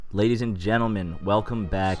Ladies and gentlemen, welcome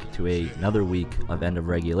back to another week of End of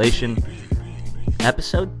Regulation.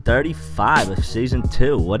 Episode 35 of Season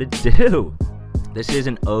 2. What it do? This is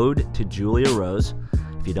an ode to Julia Rose.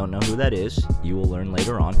 If you don't know who that is, you will learn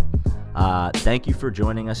later on. Thank you for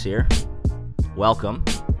joining us here. Welcome.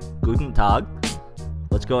 Guten Tag.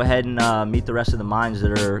 Let's go ahead and meet the rest of the minds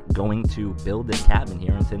that are going to build this cabin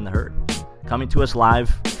here in Thin the Herd. Coming to us live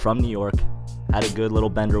from New York. Had a good little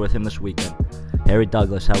bender with him this weekend. Harry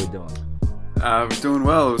Douglas, how we doing? We're doing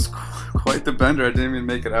well. It was quite the bender. I didn't even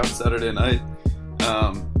make it out Saturday night.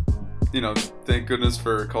 Thank goodness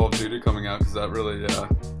for Call of Duty coming out, because that really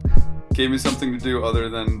gave me something to do other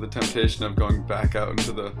than the temptation of going back out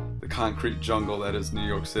into the concrete jungle that is New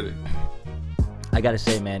York City. I gotta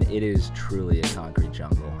say, man, it is truly a concrete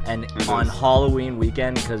jungle. And on Halloween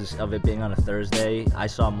weekend, because of it being on a Thursday, I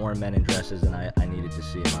saw more men in dresses than I needed to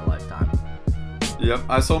see in my lifetime. Yep,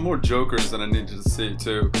 I saw more Jokers than I needed to see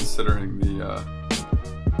too, considering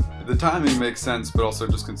the timing makes sense, but also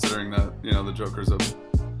just considering that, the Joker's a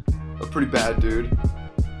pretty bad dude.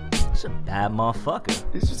 He's a bad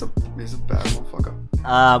motherfucker. He's a bad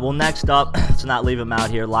motherfucker. Well, next up, let's not leave him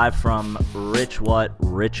out here, live from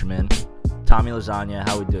Richmond. Tommy Lasagna,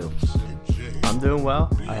 how we do? I'm doing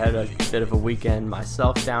well. I had a bit of a weekend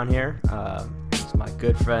myself down here. It's my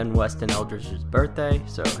good friend Weston Eldridge's birthday,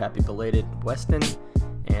 so happy belated, Weston.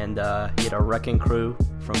 And he had a wrecking crew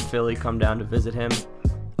from Philly come down to visit him.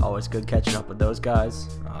 Always good catching up with those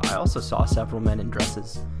guys. I also saw several men in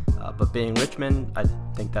dresses, but being Richmond, I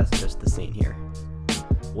think that's just the scene here.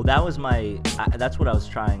 Well, that was that's what I was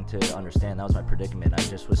trying to understand. That was my predicament. I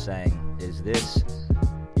just was saying, is this,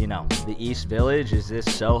 the East Village? Is this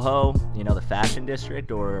Soho, the fashion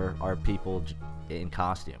district, or are people in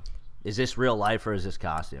costume? Is this real life or is this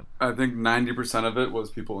costume? I think 90% of it was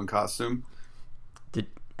people in costume.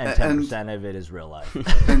 And 10% of it is real life.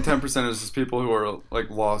 And 10% is just people who are like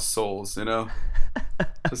lost souls, Just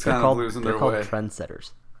kind of losing their way. They're called trendsetters.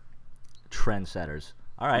 Trendsetters.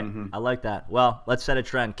 All right, I like that. Well, let's set a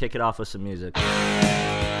trend. Kick it off with some music.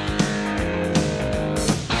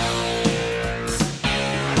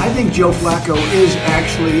 I think Joe Flacco is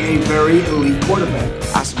actually a very elite quarterback.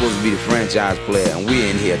 I'm supposed to be the franchise player, and we're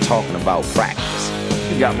in here talking about practice.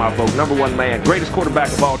 You got my vote. Number one man, greatest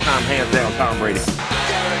quarterback of all time, hands down, Tom Brady.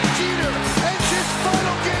 Derek Jeter ends his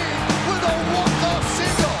final game with a walk-off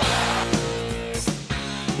single.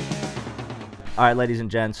 All right, ladies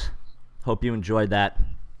and gents, hope you enjoyed that.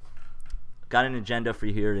 Got an agenda for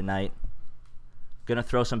you here tonight. Gonna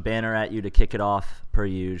throw some banner at you to kick it off, per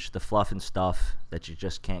usual, the fluff and stuff that you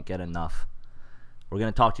just can't get enough. We're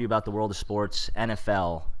gonna talk to you about the world of sports,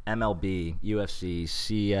 NFL, MLB, UFC,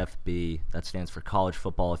 CFB. That stands for college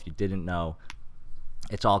football. If you didn't know,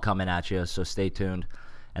 it's all coming at you, so stay tuned.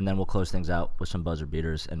 And then we'll close things out with some buzzer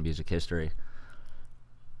beaters and music history.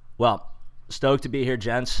 Well, stoked to be here,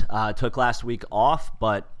 gents. Took last week off,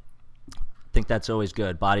 but I think that's always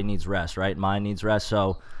good. Body needs rest, right? Mind needs rest.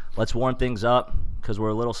 So let's warm things up because we're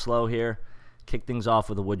a little slow here. Kick things off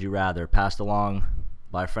with a Would You Rather, passed along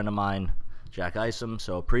by a friend of mine, Jack Isom,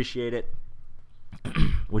 so appreciate it.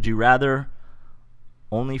 Would you rather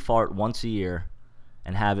only fart once a year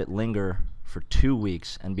and have it linger for 2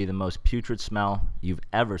 weeks and be the most putrid smell you've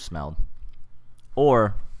ever smelled,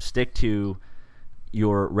 or stick to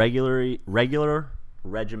your regular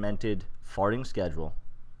regimented farting schedule,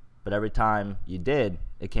 but every time you did,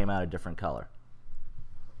 it came out a different color?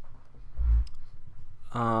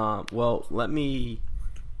 Well, let me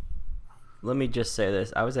just say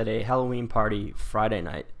this. I was at a Halloween party Friday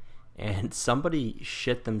night, and somebody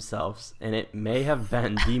shit themselves, and it may have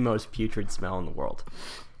been the most putrid smell in the world.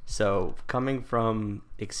 So, coming from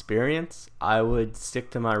experience, I would stick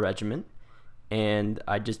to my regimen, and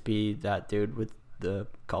I'd just be that dude with the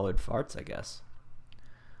colored farts, I guess.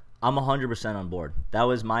 I'm 100% on board. That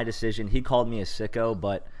was my decision. He called me a sicko,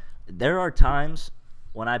 but there are times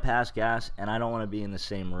when I pass gas and I don't want to be in the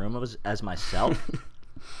same room as myself.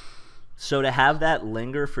 So to have that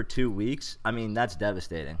linger for 2 weeks, I mean, that's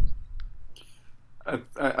devastating.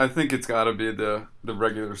 I think it's got to be the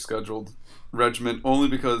regular scheduled regimen, only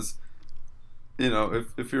because,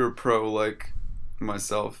 if you're a pro like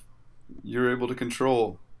myself, you're able to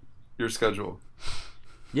control your schedule.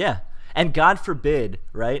 Yeah. And God forbid,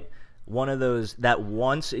 right, one of those, that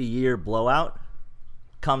once a year blowout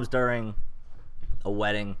comes during a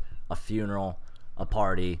wedding, a funeral, a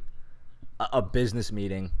party, a business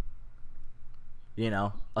meeting,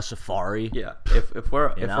 a safari. Yeah, if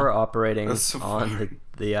we're operating on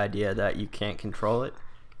the idea that you can't control it,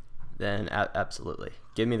 then absolutely.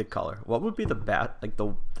 Give me the color. What would be the bad,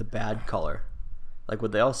 the bad color? Like,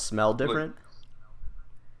 would they all smell different?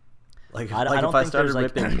 Like, I like don't if I think started there's,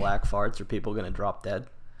 like- ripping black farts, are people gonna drop dead?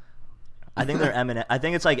 I think they're M&M. I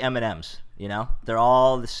think it's like M&Ms. You know, they're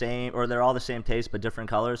all the same, or they're all the same taste but different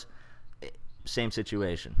colors. Same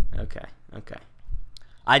situation. Okay.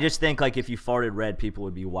 I just think like if you farted red, people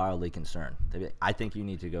would be wildly concerned. They'd be like, I think you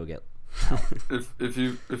need to go get. If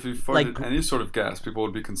you farted Like- any sort of gas, people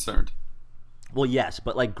would be concerned. Well, yes,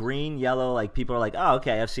 but like green, yellow, like people are like, oh,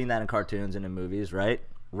 okay, I've seen that in cartoons and in movies, right?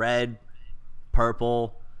 Red,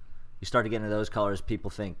 purple. You start to get into those colors, people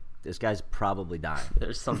think this guy's probably dying.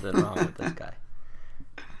 There's something wrong with this guy.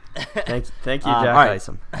 Thank you, all Jack right.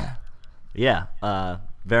 Isom. Yeah,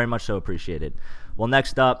 very much so appreciated. Well,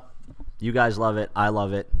 next up, you guys love it. I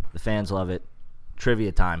love it. The fans love it.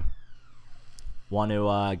 Trivia time. Want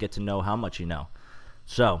to get to know how much you know.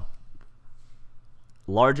 So,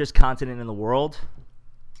 largest continent in the world.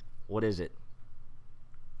 What is it?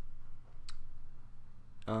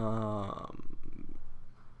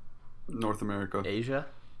 North America. Asia.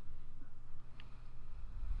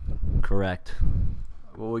 Correct.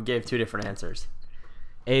 Well, we gave two different answers.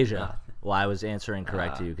 Asia. Well, I was answering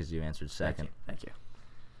correct to you because you answered second. Thank you.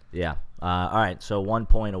 Yeah. All right. So 1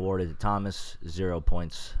 point awarded to Thomas, 0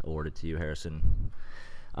 points awarded to you, Harrison.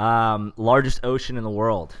 Largest ocean in the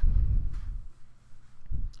world.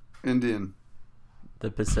 Indian.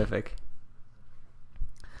 The Pacific.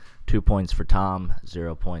 2 points for Tom,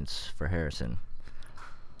 0 points for Harrison.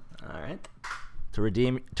 All right. To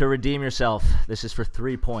redeem yourself, this is for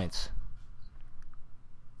 3 points.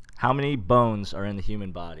 How many bones are in the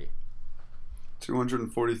human body?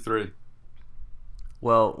 243.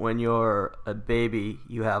 Well, when you're a baby,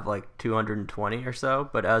 you have like 220 or so,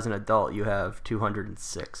 but as an adult, you have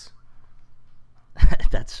 206.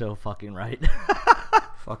 That's so fucking right.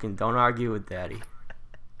 Fucking don't argue with daddy.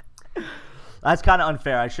 That's kind of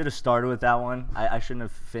unfair. I should have started with that one. I shouldn't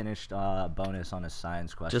have finished bonus on a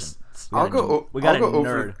science question. I'll go. We got I'll a go nerd.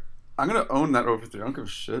 over. I'm gonna own that over 3. I don't give a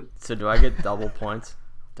shit. So do I get double points?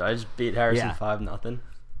 Do I just beat Harrison Yeah. 5-0?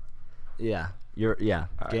 Yeah. All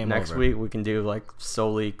right, Game next over. week we can do like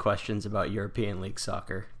solely questions about European League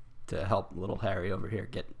soccer to help little Harry over here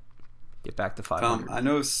get back to 500. I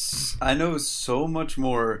know so much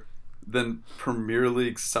more than Premier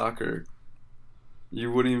League soccer. You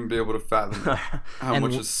wouldn't even be able to fathom how And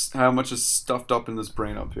much is stuffed up in this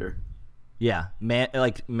brain up here. Yeah.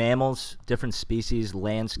 Like mammals, different species,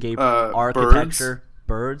 landscape, Birds. architecture,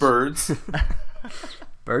 birds.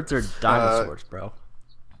 Birds are dinosaurs, bro.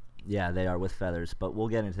 Yeah, they are with feathers, but we'll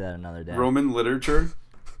get into that another day. Roman literature.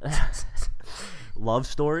 Love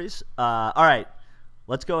stories. All right,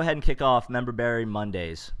 let's go ahead and kick off Member Berry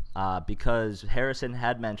Mondays because Harrison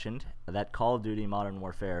had mentioned that Call of Duty Modern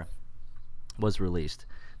Warfare was released.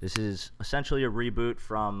 This is essentially a reboot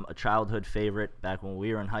from a childhood favorite back when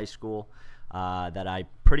we were in high school that I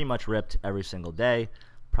pretty much ripped every single day.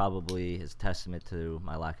 Probably is a testament to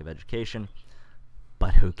my lack of education,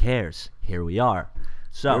 but who cares? Here we are.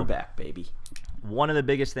 So We're back, baby. one of the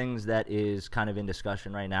biggest things that is kind of in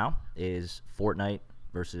discussion right now is Fortnite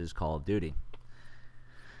versus Call of Duty.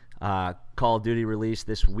 Call of Duty released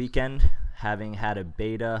this weekend, having had a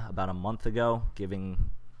beta about a month ago, giving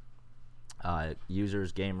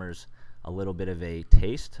users, gamers, a little bit of a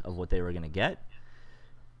taste of what they were going to get.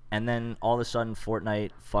 And then all of a sudden,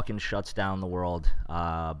 Fortnite fucking shuts down the world,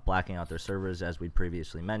 blacking out their servers, as we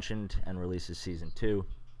previously mentioned, and releases Season 2.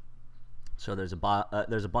 So there's a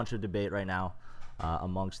bunch of debate right now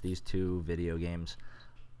amongst these two video games.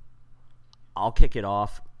 I'll kick it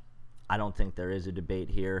off. I don't think there is a debate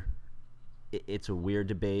here. It's a weird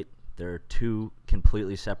debate. They're two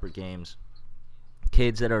completely separate games.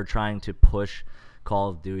 Kids that are trying to push Call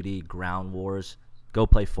of Duty Ground Wars, go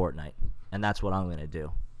play Fortnite. And that's what I'm going to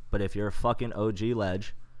do. But if you're a fucking OG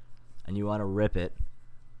ledge and you want to rip it,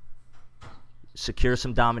 secure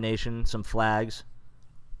some domination, some flags,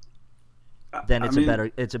 then it's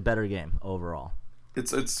a better game overall.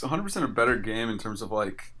 It's 100% a better game in terms of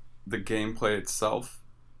like the gameplay itself,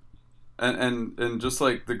 and just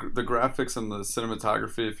like the graphics and the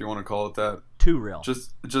cinematography, if you want to call it that, Too real.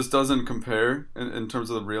 just doesn't compare in terms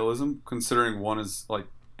of the realism, considering one is like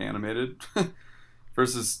animated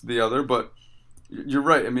versus the other. But you're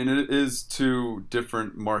right. I mean, it is two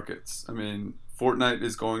different markets. I mean, Fortnite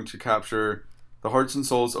is going to capture the hearts and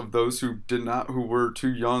souls of those who were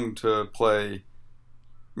too young to play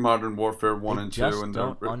Modern Warfare 1 and 2 and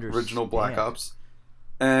the original Black Ops.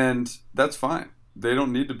 And that's fine. They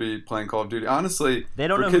don't need to be playing Call of Duty. Honestly, they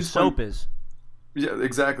don't know who Soap is. Yeah,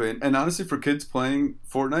 exactly. And honestly, for kids playing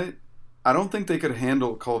Fortnite, I don't think they could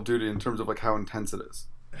handle Call of Duty in terms of like how intense it is.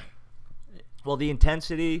 Well, the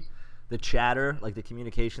intensity, the chatter, like the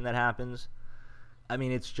communication that happens, I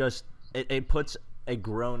mean, it's just it puts a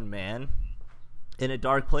grown man in a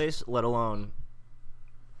dark place, let alone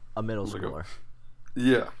a middle schooler.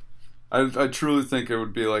 Yeah. I truly think it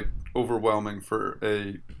would be like overwhelming for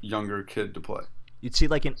a younger kid to play. You'd see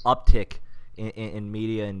like an uptick in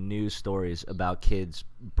media and news stories about kids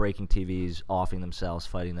breaking TVs, offing themselves,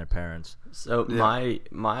 fighting their parents. So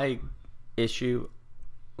my issue,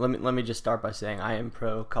 let me just start by saying I am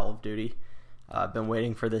pro Call of Duty. I've been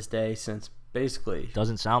waiting for this day since basically.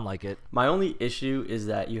 Doesn't sound like it. My only issue is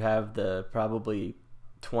that you have the probably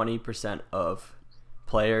 20% of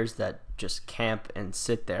players that just camp and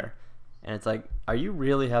sit there. And it's like, are you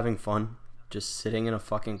really having fun just sitting in a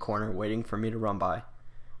fucking corner waiting for me to run by?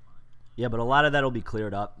 Yeah, but a lot of that will be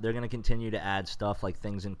cleared up. They're going to continue to add stuff like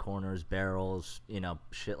things in corners, barrels,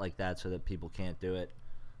 shit like that so that people can't do it.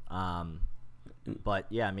 But,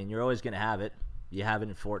 yeah, I mean, you're always going to have it. You have it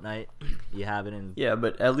in Fortnite. You have it in... Yeah,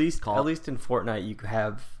 but at least in Fortnite you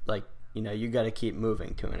have, like, you got to keep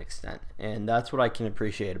moving to an extent. And that's what I can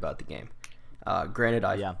appreciate about the game. Granted,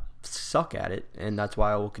 I suck at it, and that's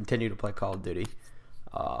why I will continue to play Call of Duty.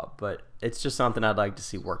 But it's just something I'd like to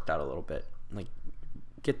see worked out a little bit. Like,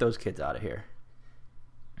 get those kids out of here.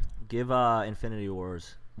 Give Infinity Ward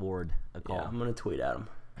a call. Yeah, I'm going to tweet at them.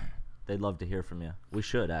 They'd love to hear from you. We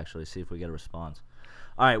should, actually, see if we get a response.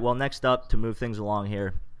 All right, well, next up, to move things along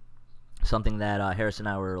here, something that Harris and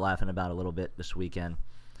I were laughing about a little bit this weekend,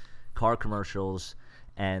 car commercials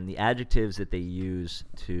and the adjectives that they use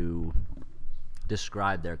to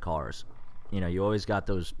describe their cars. You always got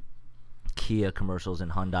those Kia commercials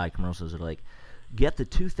and Hyundai commercials that are like, get the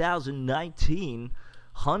 2019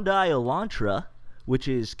 Hyundai Elantra, which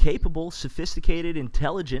is capable, sophisticated,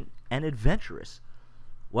 intelligent, and adventurous.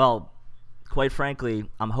 Well, quite frankly,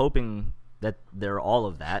 I'm hoping that they're all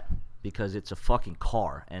of that because it's a fucking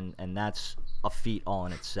car, and that's a feat all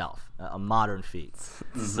in itself, a modern feat.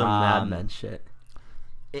 Some Mad Men shit.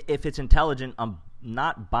 If it's intelligent, I'm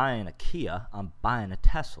not buying a Kia, I'm buying a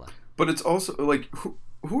Tesla. But it's also like,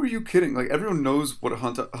 who are you kidding? Like, everyone knows what a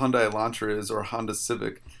Hyundai Elantra is or a Honda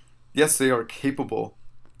Civic. Yes, they are capable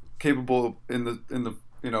in the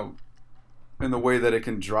in the way that it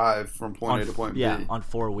can drive from point A to point B. Yeah, on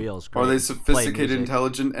four wheels. Great. Are they sophisticated,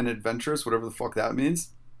 intelligent, and adventurous? Whatever the fuck that means.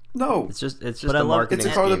 No, it's just a marketing.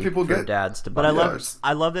 It's a car that people for get. Dads to buy. But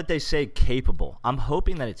I love that they say capable. I'm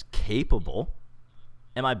hoping that it's capable.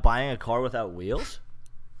 Am I buying a car without wheels?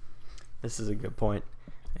 This is a good point,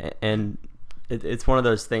 and it's one of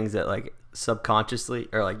those things that, like, subconsciously,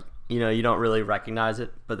 or like, you don't really recognize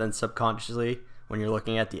it, but then subconsciously, when you're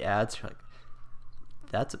looking at the ads, you're like,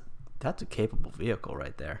 that's a capable vehicle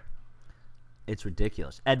right there. It's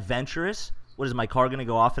ridiculous. Adventurous. What is my car going to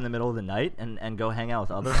go off in the middle of the night and go hang out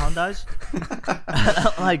with other Hondas?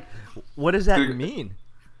 Like, what does that mean?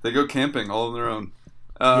 They go camping all on their own.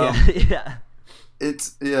 Yeah.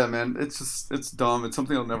 Man. It's dumb. It's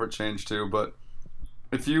something I'll never change to. But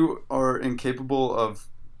if you are incapable of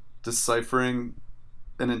deciphering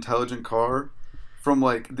an intelligent car from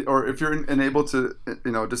or if you're unable to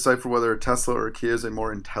decipher whether a Tesla or a Kia is a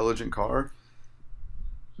more intelligent car,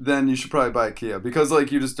 then you should probably buy a Kia, because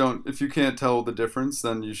you just don't. If you can't tell the difference,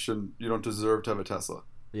 then you don't deserve to have a Tesla.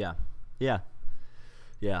 Yeah,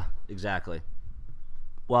 exactly.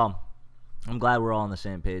 Well, I'm glad we're all on the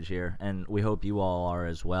same page here, and we hope you all are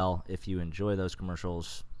as well. If you enjoy those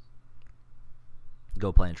commercials,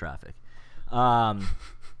 go play in traffic. All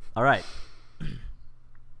right.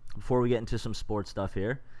 Before we get into some sports stuff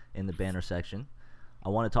here in the banner section, I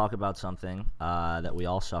want to talk about something that we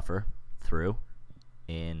all suffer through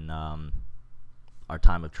in our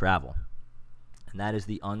time of travel, and that is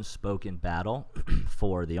the unspoken battle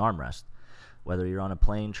for the armrest. Whether you're on a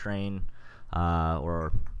plane, train,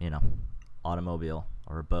 or automobile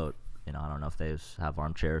or a boat, I don't know if they have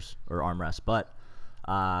armchairs or armrests, but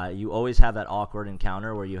you always have that awkward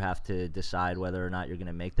encounter where you have to decide whether or not you're going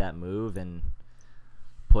to make that move and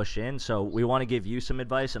push in. So we want to give you some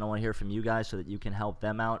advice, and I want to hear from you guys so that you can help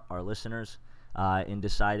them out, our listeners, in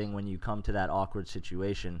deciding when you come to that awkward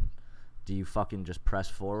situation. Do you fucking just press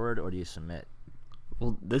forward or do you submit?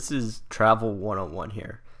 Well, this is travel 101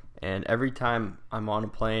 here. And every time I'm on a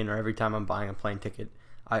plane or every time I'm buying a plane ticket,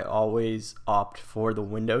 I always opt for the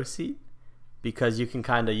window seat, because you can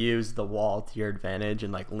kind of use the wall to your advantage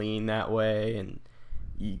and lean that way. And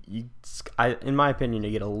in my opinion,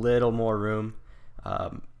 you get a little more room.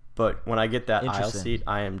 But when I get that aisle seat,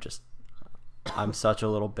 I'm such a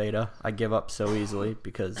little beta. I give up so easily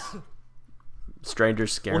because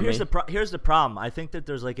strangers scare me. Here's the problem. I think that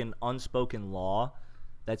there's an unspoken law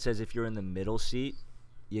that says if you're in the middle seat,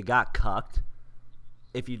 you got cucked.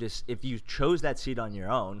 If you chose that seat on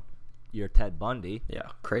your own, you're Ted Bundy. Yeah,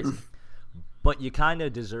 crazy. but you kind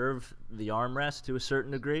of deserve the armrest to a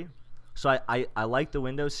certain degree. So I like the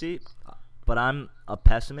window seat, but I'm a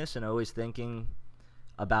pessimist and always thinking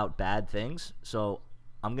about bad things. So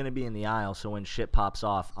I'm going to be in the aisle, so when shit pops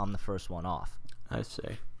off, I'm the first one off. I see.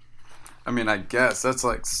 I mean, I guess that's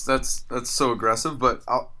so aggressive, but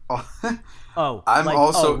really?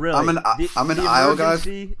 I'm an aisle guy.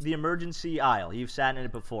 The emergency aisle. You've sat in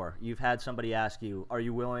it before. You've had somebody ask you, "Are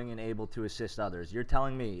you willing and able to assist others?" You're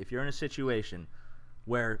telling me if you're in a situation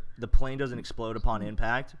where the plane doesn't explode upon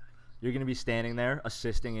impact, you're going to be standing there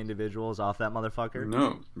assisting individuals off that motherfucker?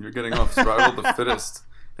 No, you're getting off survival of the fittest.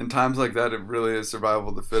 In times like that, it really is survival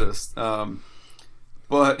of the fittest.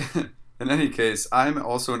 But in any case, I'm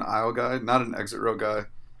also an aisle guy, not an exit row guy,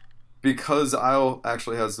 because aisle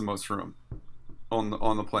actually has the most room on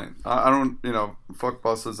the plane. I don't, fuck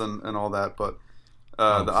buses and all that, but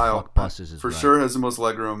the aisle buses is for right. sure has the most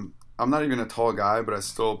legroom. I'm not even a tall guy, but I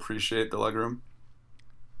still appreciate the legroom.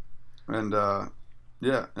 And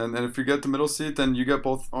yeah, and if you get the middle seat, then you get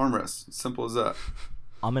both armrests. Simple as that.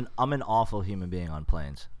 I'm an awful human being on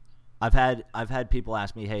planes. I've had people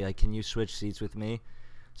ask me, "Hey, like, can you switch seats with me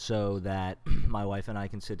so that my wife and I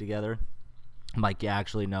can sit together?" I'm like, "Yeah,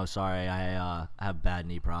 actually, no, sorry, I have bad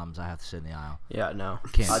knee problems. I have to sit in the aisle." Yeah, no.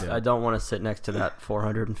 Can't do it. I don't want to sit next to that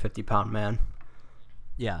 450-pound man.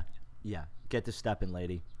 Yeah. Get to stepping,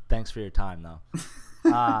 lady. Thanks for your time, though.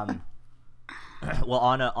 Well,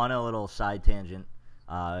 on a little side tangent,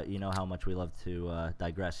 you know how much we love to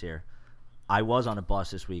digress here. I was on a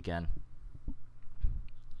bus this weekend.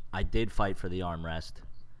 I did fight for the armrest,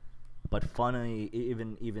 but funny,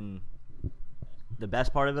 even the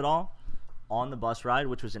best part of it all, on the bus ride,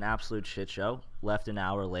 which was an absolute shit show, left an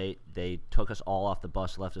hour late. They took us all off the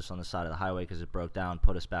bus, left us on the side of the highway because it broke down,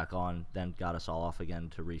 put us back on, then got us all off again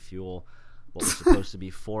to refuel. What was supposed to be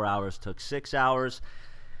 4 hours took 6 hours.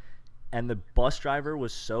 And the bus driver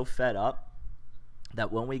was so fed up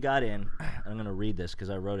that when we got in, I'm going to read this because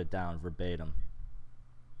I wrote it down verbatim.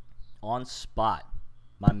 On spot,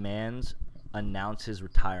 my man's announced his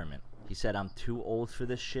retirement. He said, "I'm too old for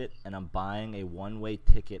this shit, and I'm buying a one-way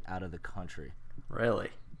ticket out of the country." Really?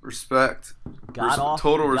 Respect. Got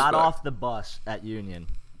Respect. off the bus at Union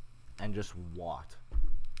and just walked.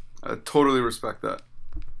 I totally respect that.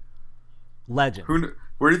 Legend.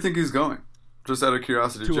 Where do you think he's going? Just out of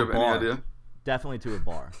curiosity, do you have any idea? Definitely to a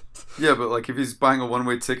bar. Yeah, but like if he's buying a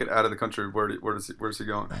one-way ticket out of the country, where's he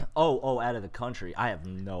going? Oh, out of the country. I have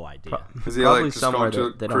no idea. Is he Probably like just somewhere going to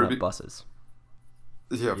that they don't have buses.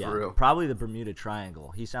 Yeah, for real. Probably the Bermuda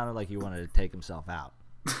Triangle. He sounded like he wanted to take himself out.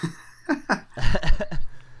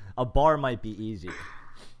 A bar might be easier.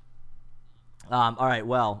 All right,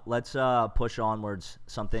 well, let's push onwards.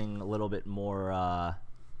 Something a little bit more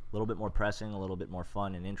pressing, a little bit more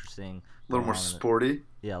fun and interesting. A little more sporty.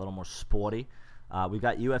 Yeah, a little more sporty. We've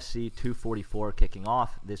got UFC 244 kicking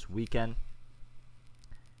off this weekend,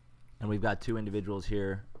 and we've got two individuals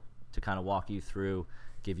here to kind of walk you through,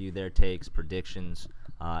 give you their takes, predictions,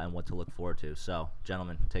 and what to look forward to. So,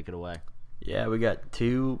 gentlemen, take it away. Yeah, we got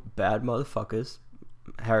two bad motherfuckers,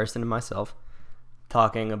 Harrison and myself,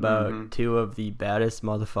 talking about two of the baddest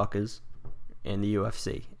motherfuckers in the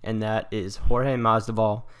UFC, and that is Jorge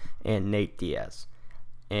Masvidal and Nate Diaz.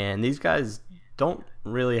 And these guys don't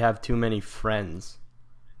really have too many friends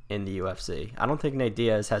in the UFC. I don't think Nate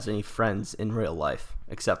Diaz has any friends in real life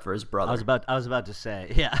except for his brother. I was about to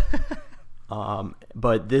say, yeah.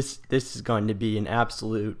 But this is going to be an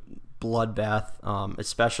absolute bloodbath,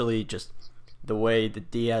 especially just the way that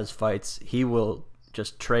Diaz fights. He will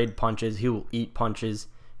just trade punches. He will eat punches,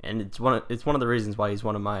 and it's one of the reasons why he's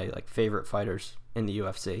one of my favorite fighters in the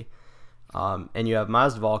UFC. And you have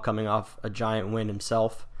Masvidal coming off a giant win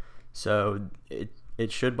himself, so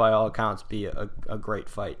it should by all accounts be a great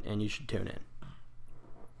fight, and you should tune in.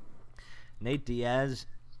 Nate Diaz,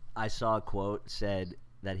 I saw a quote, said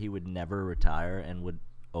that he would never retire and would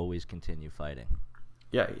always continue fighting.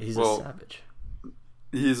 Yeah, he's a savage.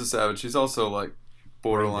 He's a savage. He's also like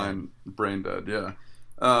borderline brain dead. Yeah.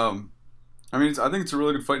 I mean, I think it's a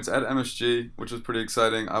really good fight. It's at MSG, which is pretty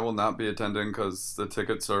exciting. I will not be attending because the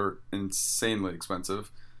tickets are insanely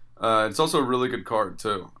expensive. It's also a really good card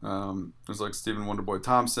too. There's like Stephen Wonderboy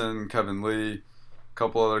Thompson, Kevin Lee, a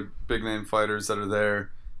couple other big name fighters that are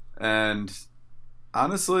there, and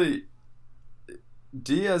honestly,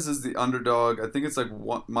 Diaz is the underdog. I think it's like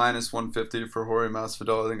minus 150 for Jorge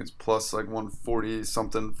Masvidal. I think it's plus like 140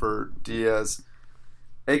 something for Diaz.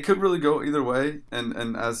 It could really go either way,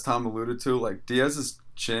 and as Tom alluded to, like Diaz's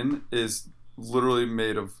chin is literally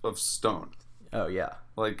made of stone. Oh yeah,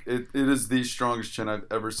 like it is the strongest chin I've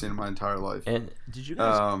ever seen in my entire life. And did you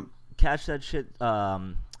guys catch that shit?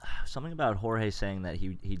 something about Jorge saying that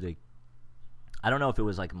he like, I don't know if it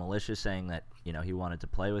was like malicious saying that, you know, he wanted to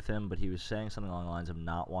play with him, but he was saying something along the lines of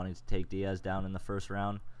not wanting to take Diaz down in the first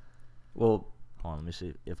round. Well, hold on, let me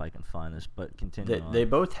see if I can find this, but continue on. They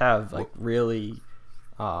both have like really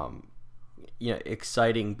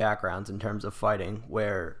exciting backgrounds in terms of fighting,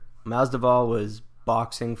 where Masvidal was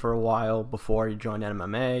boxing for a while before he joined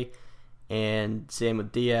MMA, and same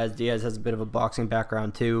with Diaz. Diaz has a bit of a boxing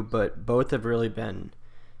background too, but both have really been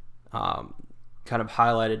kind of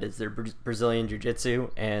highlighted as their Brazilian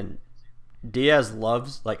jiu-jitsu, and Diaz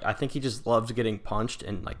loves, like, I think he just loves getting punched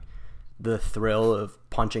and like the thrill of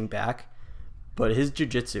punching back, but his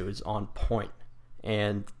jiu-jitsu is on point,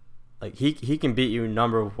 and like he can beat you a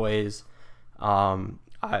number of ways.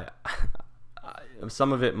 I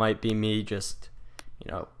some of it might be me just,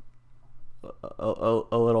 you know,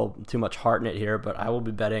 a little too much heart in it here, but I will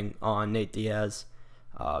be betting on Nate Diaz.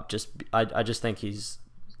 I just think he's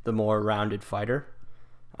the more rounded fighter.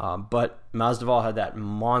 But Masvidal had that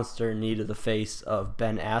monster knee to the face of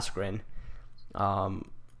Ben Askren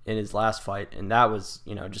in his last fight, and that was,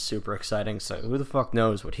 you know, just super exciting. So who the fuck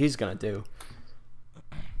knows what he's gonna do?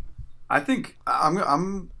 I think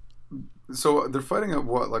I'm. So they're fighting at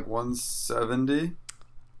what, like 170?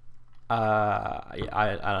 I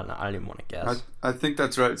don't know. I don't even want to guess. I think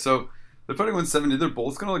that's right. So they're fighting 170. They're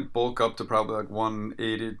both gonna like bulk up to probably like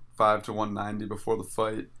 185 to 190 before the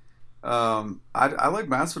fight. I like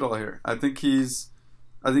Masvidal here. I think he's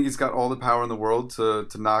got all the power in the world to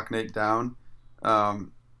knock Nate down.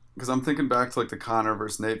 Because I'm thinking back to like the Conor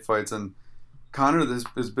versus Nate fights, and Conor,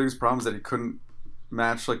 his biggest problem is that he couldn't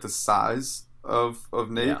match like the size of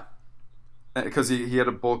Nate. Yeah. Because he had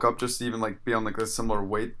to bulk up just to even like be on like a similar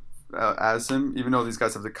weight as him. Even though these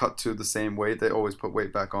guys have to cut to the same weight, they always put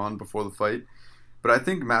weight back on before the fight. But I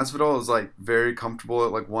think Masvidal is like very comfortable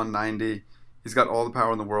at like 190. He's got all the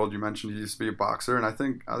power in the world. You mentioned he used to be a boxer, and I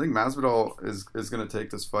think Masvidal is going to take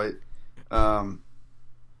this fight.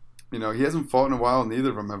 You know, he hasn't fought in a while. Neither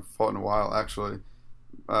of them have fought in a while, actually.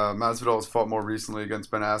 Masvidal has fought more recently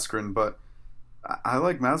against Ben Askren, but I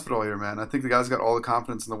like Masvidal here, man. I think the guy's got all the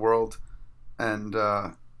confidence in the world. And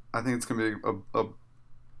I think it's gonna be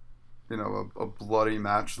a bloody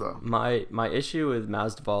match, though. My issue with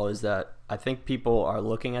Masvidal is that I think people are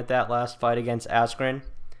looking at that last fight against Askren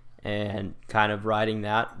and kind of riding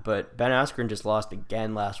that, but Ben Askren just lost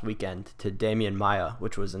again last weekend to Damian Maia,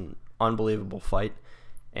 which was an unbelievable fight,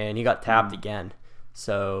 and he got tapped again.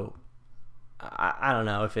 So I don't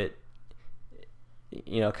know if it,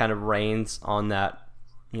 you know, kind of rains on that,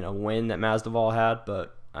 you know, win that Masvidal had,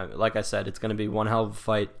 but like I said, it's going to be one hell of a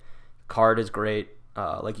fight. Card is great.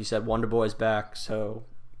 Like you said, Wonder Boy's back, so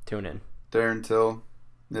tune in. Darren Till.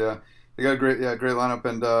 Yeah. They got a great lineup,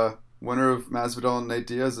 and winner of Masvidal and Nate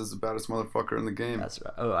Diaz is the baddest motherfucker in the game. That's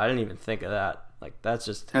right. Oh, I didn't even think of that. Like, that's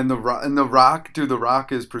just... And The Rock, dude, The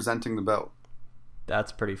Rock is presenting the belt.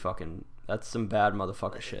 That's pretty fucking... That's some bad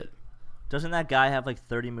motherfucker shit. Doesn't that guy have like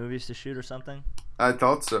 30 movies to shoot or something? I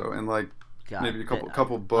thought so, and like... God, maybe a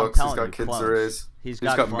couple books. He's got kids to raise. He's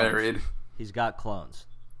got clones. married. He's got clones.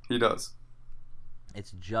 He does.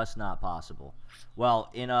 It's just not possible. Well,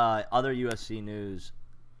 in other UFC news,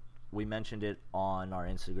 we mentioned it on our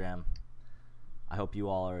Instagram. I hope you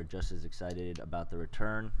all are just as excited about the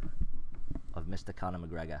return of Mr. Conor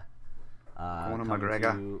McGregor.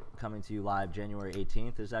 Coming to you live January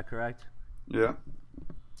 18th. Is that correct? Yeah.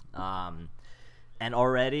 And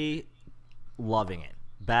already loving it.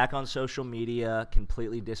 Back on social media,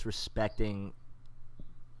 completely disrespecting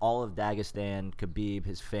all of Dagestan, Khabib,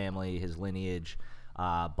 his family, his lineage,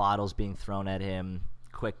 bottles being thrown at him,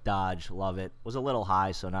 quick dodge, love it. Was a little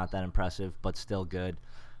high, so not that impressive, but still good.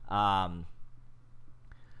 But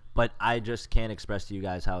I just can't express to you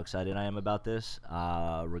guys how excited I am about this.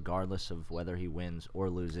 Regardless of whether he wins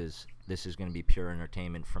or loses, this is going to be pure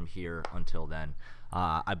entertainment from here until then.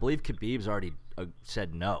 I believe Khabib's already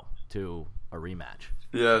said no to a rematch.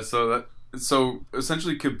 Yeah, so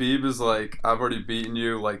essentially Khabib is like, I've already beaten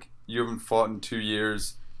you, like, you haven't fought in 2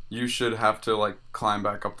 years, you should have to like climb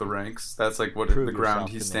back up the ranks. That's like what the ground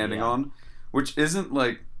he's standing on, which isn't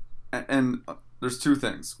like, and there's two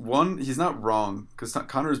things. One, he's not wrong, because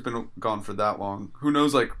Conor's been gone for that long. Who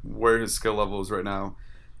knows like where his skill level is right now.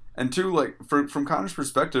 And two, like from Conor's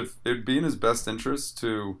perspective, it would be in his best interest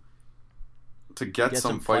to get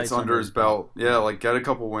some fights under his belt. Yeah, like get a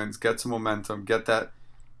couple wins, get some momentum, get that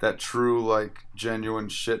true like genuine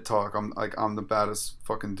shit talk. I'm the baddest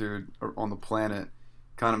fucking dude on the planet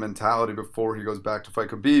kind of mentality before he goes back to fight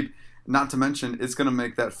Khabib. Not to mention, it's gonna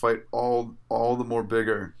make that fight all the more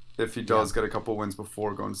bigger if he does get a couple wins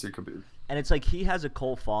before going to see Khabib. And it's like he has a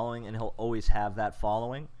cult following, and he'll always have that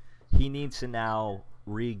following. He needs to now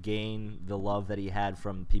regain the love that he had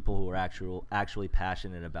from people who are actually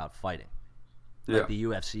passionate about fighting, like the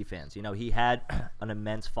UFC fans. You know, he had an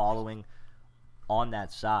immense following on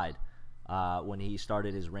that side when he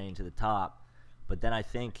started his reign to the top. But then I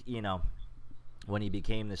think, you know, when he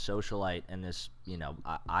became this socialite and this, you know,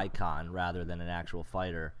 icon rather than an actual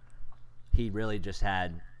fighter, he really just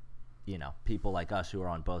had, you know, people like us who are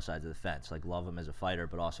on both sides of the fence, like love him as a fighter,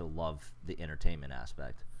 but also love the entertainment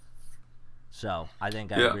aspect. So I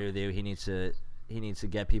think I agree with you. He needs to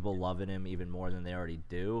get people loving him even more than they already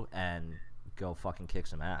do, and go fucking kick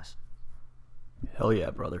some ass. Hell yeah,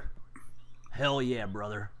 brother. Hell yeah,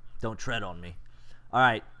 brother. Don't tread on me. All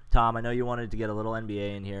right, Tom, I know you wanted to get a little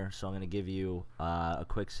NBA in here, so I'm going to give you a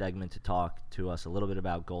quick segment to talk to us a little bit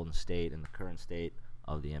about Golden State and the current state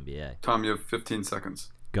of the NBA. Tom, you have 15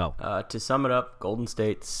 seconds. Go. To sum it up, Golden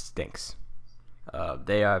State stinks.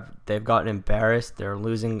 They've gotten embarrassed. They're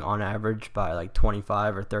losing on average by like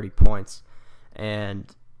 25 or 30 points, and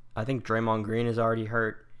I think Draymond Green is already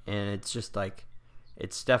hurt. And it's just like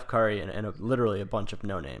it's Steph Curry and literally a bunch of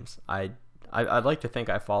no names. I'd like to think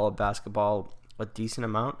I follow basketball a decent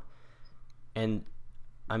amount, and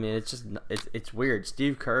I mean it's weird.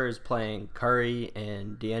 Steve Kerr is playing Curry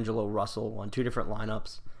and D'Angelo Russell on two different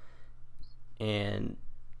lineups, and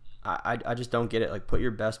I just don't get it. Like, put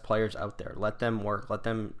your best players out there. Let them work. Let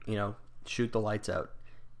them, you know, shoot the lights out.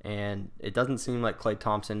 And it doesn't seem like Klay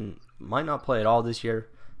Thompson might not play at all this year,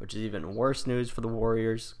 which is even worse news for the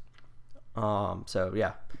Warriors. So,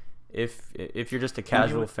 yeah, if you're just a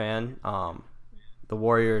casual fan, the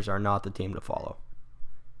Warriors are not the team to follow.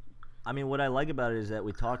 I mean, what I like about it is that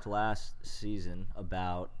we talked last season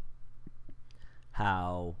about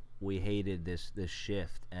how we hated this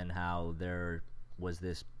shift and how there was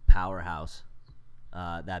this powerhouse,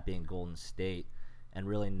 that being Golden State, and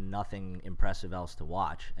really nothing impressive else to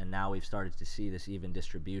watch. And now we've started to see this even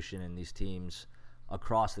distribution in these teams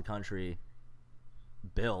across the country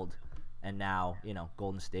build, and now, you know,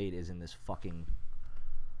 Golden State is in this fucking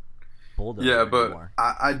bulldozer. Yeah, but anymore.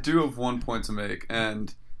 I do have one point to make,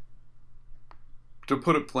 and to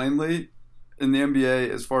put it plainly, in the NBA,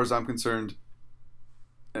 as far as I'm concerned,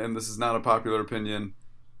 and this is not a popular opinion,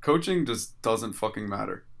 coaching just doesn't fucking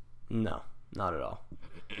matter. No, not at all.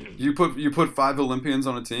 You put 5 Olympians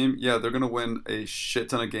on a team, yeah, they're gonna win a shit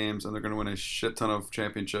ton of games and they're gonna win a shit ton of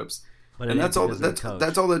championships. And that's all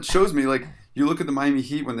that shows me. Like, you look at the Miami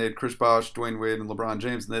Heat when they had Chris Bosh, Dwayne Wade, and LeBron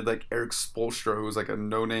James, and they had like Eric Spoelstra, who was like a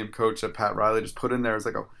no-name coach that Pat Riley just put in there as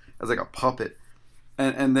like a puppet.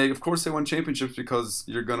 And they, of course, they won championships because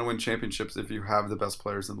you're gonna win championships if you have the best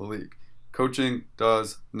players in the league. Coaching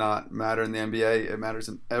does not matter in the NBA. It matters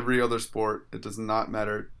in every other sport. It does not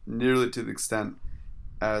matter nearly to the extent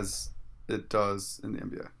as it does in the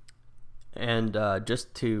NBA. And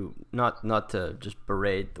just to not to just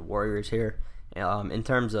berate the Warriors here, in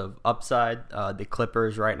terms of upside, the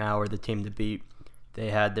Clippers right now are the team to beat.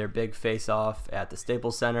 They had their big face-off at the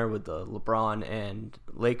Staples Center with the LeBron and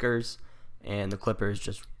Lakers, and the Clippers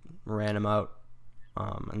just ran them out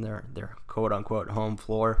on their quote-unquote home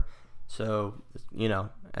floor. So, you know,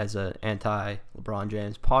 as an anti-LeBron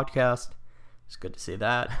James podcast, it's good to see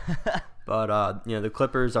that. But, you know, the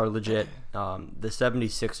Clippers are legit. The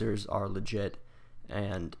 76ers are legit.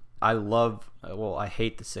 And I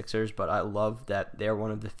hate the Sixers, but I love that they're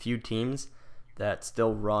one of the few teams that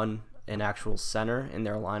still run an actual center in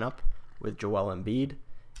their lineup with Joel Embiid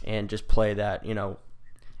and just play that,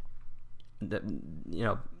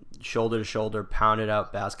 shoulder to shoulder, pounded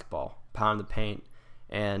out basketball, pound the paint.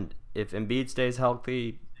 And if Embiid stays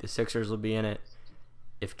healthy, the Sixers will be in it.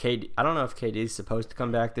 I don't know if KD is supposed to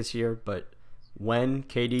come back this year, but when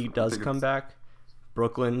KD does come back,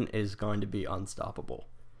 Brooklyn is going to be unstoppable.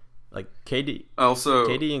 Like, KD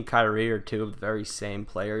and Kyrie are two of the very same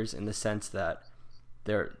players in the sense that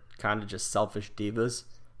they're kind of just selfish divas.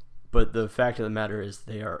 But the fact of the matter is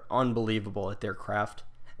they are unbelievable at their craft.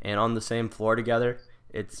 And on the same floor together,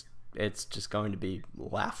 it's just going to be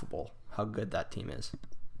laughable how good that team is.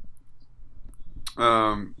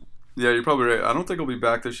 Yeah, you're probably right. I don't think he'll be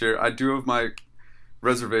back this year. I do have my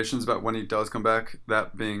reservations about when he does come back,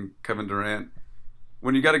 that being Kevin Durant.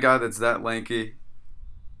 When you got a guy that's that lanky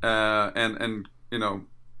and you know,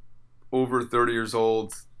 over 30 years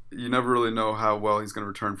old, you never really know how well he's going to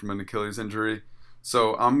return from an Achilles injury.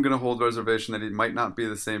 So I'm going to hold reservation that he might not be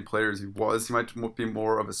the same player as he was. He might be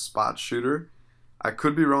more of a spot shooter. I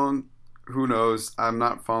could be wrong. Who knows? I'm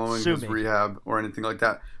not following his rehab or anything like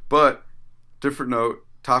that. But, different note,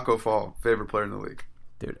 Taco Fall, favorite player in the league.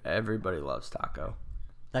 Dude, everybody loves Taco.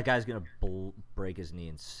 That guy's going to break his knee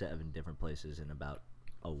in 7 different places in about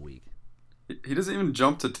a week. He doesn't even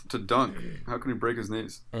jump to dunk. How can he break his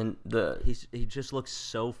knees? And he just looks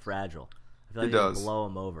so fragile. I feel like He does. can blow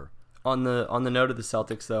him over. On the note of the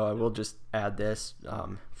Celtics, though, I will just add this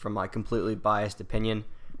from my completely biased opinion.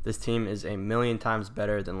 This team is a million times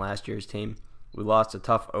better than last year's team. We lost a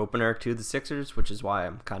tough opener to the Sixers, which is why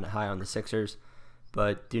I'm kind of high on the Sixers.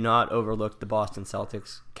 But do not overlook the Boston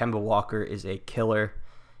Celtics. Kemba Walker is a killer,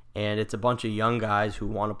 and it's a bunch of young guys who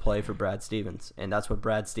want to play for Brad Stevens, and that's what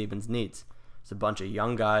Brad Stevens needs. It's a bunch of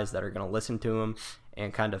young guys that are going to listen to him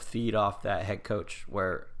and kind of feed off that head coach,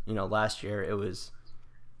 where, last year it was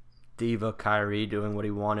Diva Kyrie doing what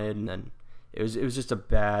he wanted, and then it was just a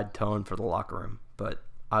bad tone for the locker room. But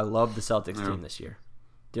I love the Celtics team this year.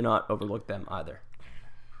 Do not overlook them either.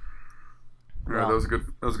 All right, that was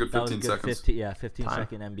a good 15 seconds.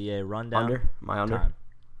 15-second NBA rundown. Under? Am I under? Time.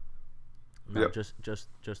 No, Yep.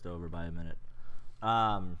 just over by a minute.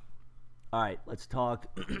 All right, let's talk.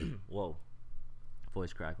 Whoa,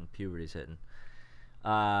 voice cracking, puberty's hitting.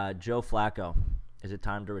 Joe Flacco, is it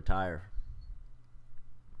time to retire?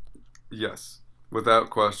 Yes, without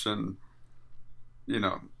question.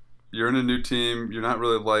 You're in a new team. You're not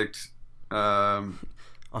really liked.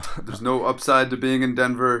 There's no upside to being in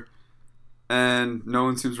Denver, and no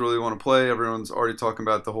one seems to really want to play. Everyone's already talking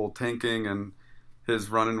about the whole tanking and his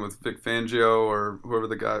run-in with Vic Fangio or whoever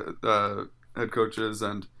the guy head coach is,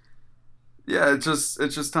 and yeah, it's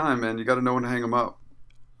just time, man. You got to know when to hang him up.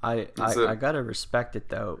 I gotta respect it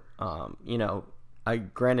though. I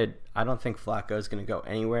don't think Flacco is gonna go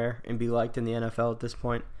anywhere and be liked in the NFL at this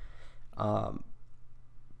point. But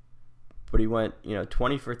he went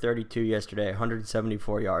 20 for 32 yesterday,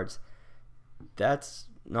 174 yards. That's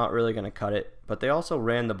not really gonna cut it. But they also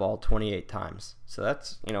ran the ball 28 times, so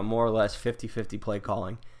that's more or less 50-50 play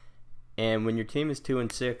calling. And when your team is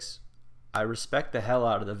 2-6, I respect the hell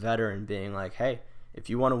out of the veteran being like, hey, if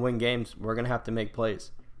you want to win games, we're gonna have to make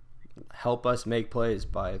plays. Help us make plays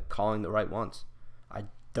by calling the right ones. I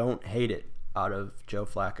don't hate it out of Joe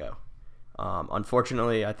Flacco.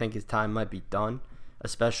 Unfortunately, I think his time might be done,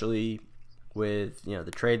 especially with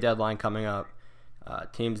the trade deadline coming up,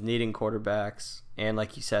 teams needing quarterbacks, and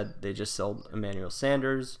like you said, they just sold Emmanuel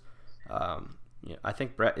Sanders. I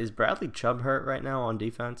think is Bradley Chubb hurt right now on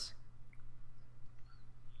defense?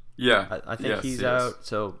 Yeah, I think he's out,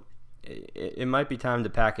 so it might be time to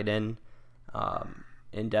pack it in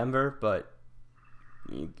Denver. But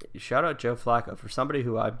shout out Joe Flacco. For somebody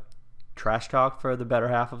who I've trash talked for the better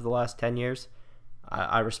half of the last 10 years,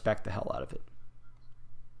 I respect the hell out of it.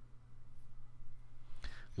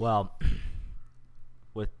 Well,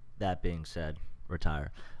 with that being said,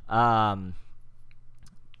 retire.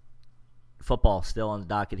 Football still on the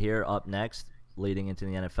docket here. Up next, leading into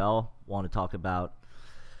the NFL, want to talk about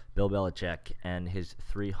Bill Belichick and his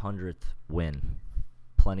 300th win.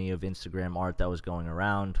 Plenty of Instagram art that was going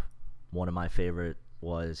around. One of my favorite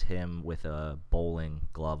was him with a bowling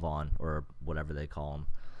glove on, or whatever they call him,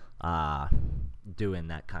 doing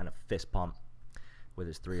that kind of fist pump with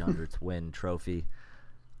his 300th win trophy.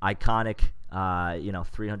 Iconic,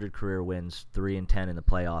 300 career wins, 3-10 in the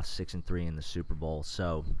playoffs, 6-3 in the Super Bowl.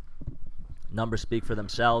 So numbers speak for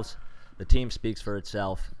themselves. The team speaks for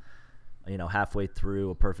itself. Halfway through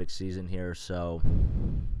a perfect season here, so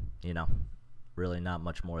really not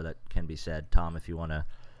much more that can be said. Tom, if you want to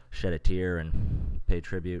shed a tear and pay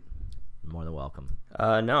tribute, you're more than welcome.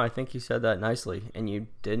 No, I think you said that nicely, and you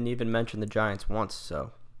didn't even mention the Giants once,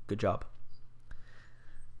 so good job.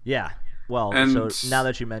 Yeah. Well, and so now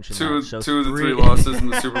that you mentioned two that, so of the three losses in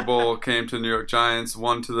the Super Bowl came to New York Giants,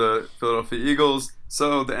 one to the Philadelphia Eagles.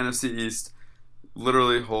 So the NFC East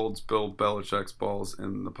literally holds Bill Belichick's balls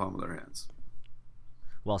in the palm of their hands.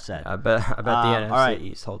 Well said. I bet the NFC right.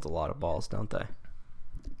 East holds a lot of balls, don't they?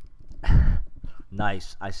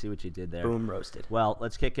 Nice. I see what you did there. Boom, roasted. Well,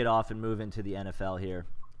 let's kick it off and move into the NFL here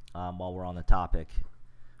while we're on the topic.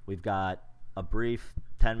 We've got a brief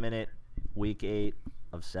 10-minute Week 8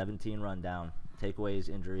 of 17 rundown. Takeaways,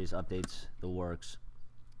 injuries, updates, the works.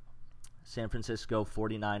 San Francisco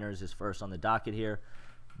 49ers is first on the docket here.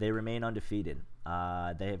 They remain undefeated.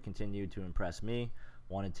 They have continued to impress me.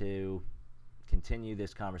 Wanted to continue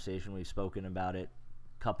this conversation. We've spoken about it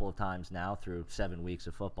a couple of times now through 7 weeks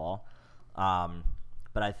of football.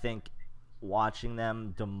 But I think watching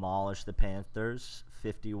them demolish the Panthers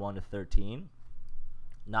 51-13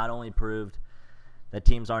 not only proved that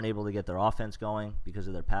teams aren't able to get their offense going because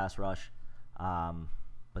of their pass rush,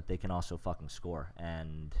 but they can also fucking score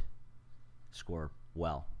and score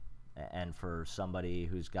well. And for somebody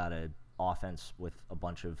who's got an offense with a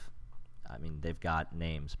bunch of, they've got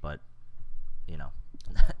names, but,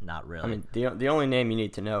 Not really. I mean, the only name you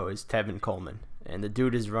need to know is Tevin Coleman, and the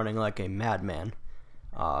dude is running like a madman.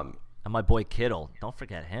 And my boy Kittle, don't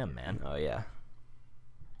forget him, man. Oh yeah,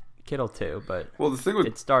 Kittle too, but Well, the thing with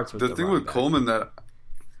it starts with the the thing running with back. Coleman the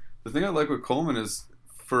thing I like with Coleman is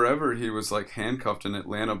forever he was like handcuffed in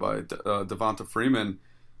Atlanta by Devonta Freeman,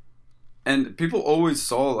 and people always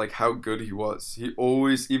saw like how good he was. He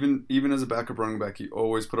always, even as a backup running back, he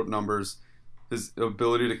always put up numbers. His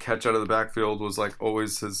ability to catch out of the backfield was like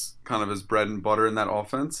always his kind of his bread and butter in that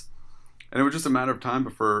offense, and it was just a matter of time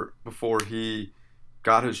before he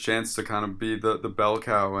got his chance to kind of be the bell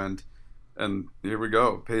cow, and here we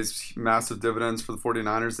go. Pays massive dividends for the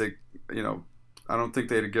 49ers. They, I don't think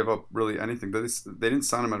they'd give up really anything. They didn't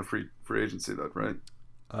sign him at a free agency, though, right?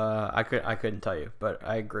 I couldn't tell you, but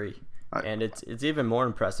I agree. And it's even more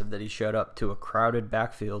impressive that he showed up to a crowded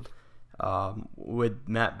backfield with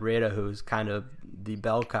Matt Breida, who's kind of the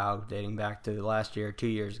bell cow dating back to last year, 2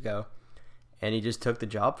 years ago, and he just took the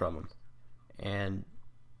job from him. And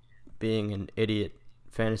being an idiot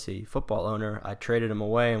fantasy football owner, I traded him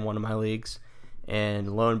away in one of my leagues,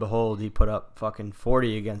 and lo and behold, he put up fucking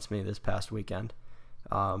 40 against me this past weekend.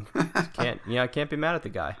 I can't be mad at the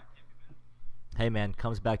guy. Hey, man,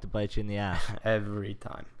 comes back to bite you in the ass. Every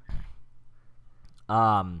time.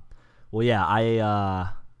 Well, yeah,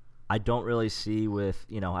 I don't really see with,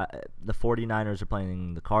 the 49ers are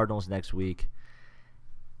playing the Cardinals next week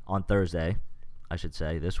on Thursday, I should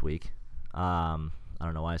say, this week. I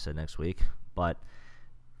don't know why I said next week, but,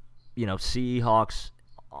 Seahawks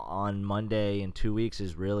on Monday in 2 weeks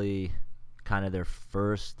is really kind of their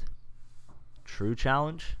first true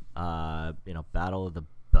challenge, battle of the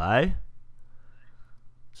Bay,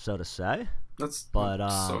 so to say.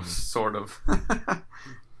 Sort of.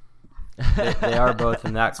 they are both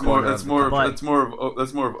in that corner. That's more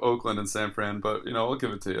of Oakland and San Fran, but I'll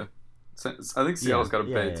give it to you. I think Seattle's got a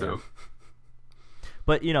bay too.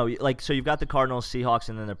 But so you've got the Cardinals, Seahawks,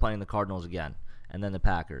 and then they're playing the Cardinals again, and then the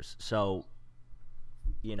Packers. So,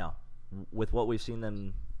 with what we've seen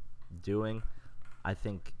them doing, I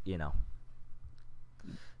think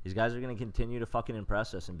these guys are going to continue to fucking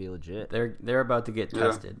impress us and be legit. They're about to get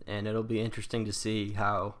tested, and it'll be interesting to see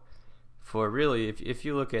how, for really, if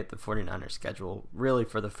you look at the 49ers schedule, really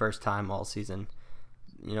for the first time all season,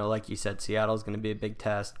 like you said, Seattle's going to be a big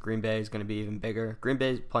test. Green Bay is going to be even bigger. Green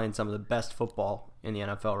Bay is playing some of the best football in the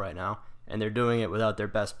NFL right now, and they're doing it without their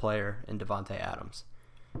best player in Devontae Adams.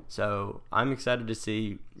 So I'm excited to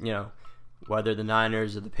see, whether the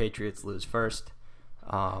Niners or the Patriots lose first.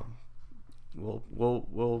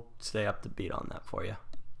 We'll stay up to beat on that for you.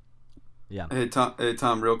 Yeah. Hey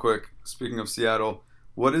Tom, real quick. Speaking of Seattle,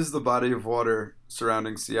 what is the body of water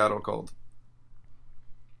surrounding Seattle called?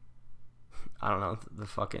 I don't know.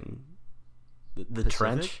 The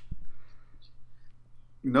trench.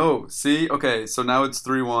 No. See. Okay. So now it's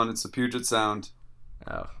 3-1. It's the Puget Sound.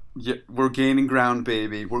 Oh. Yeah, we're gaining ground,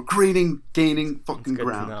 baby. We're gaining fucking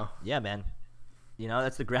ground. Yeah, man.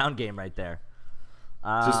 That's the ground game right there.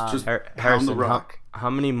 Just pound Harrison, the rock. How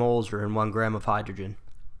many moles are in 1 gram of hydrogen?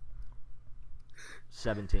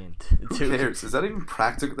 17. Who cares? Is that even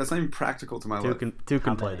practical? That's not even practical to my life. Two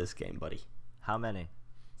can play this game, buddy. How many?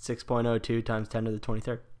 6.02 times 10 to the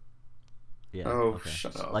 23rd. Yeah. Oh, okay.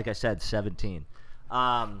 shut up. Like I said, 17.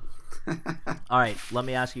 All right, let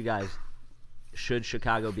me ask you guys. Should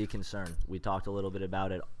Chicago be concerned? We talked a little bit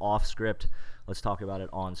about it off script. Let's talk about it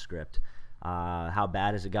on script. How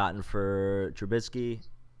bad has it gotten for Trubisky?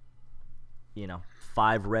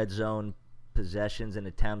 5 red zone possessions and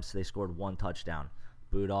attempts. They scored 1 touchdown.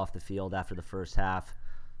 Booed off the field after the first half.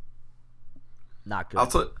 Not good.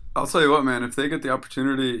 I'll tell you what, man. If they get the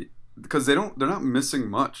opportunity, because they're not missing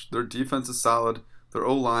much. Their defense is solid. Their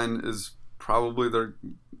O-line is probably their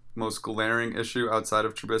most glaring issue outside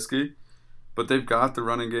of Trubisky. But they've got the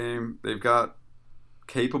running game. They've got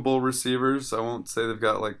capable receivers. I won't say they've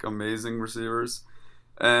got like amazing receivers.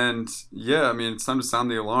 And yeah, I mean, it's time to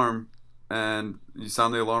sound the alarm. And you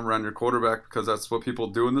sound the alarm around your quarterback because that's what people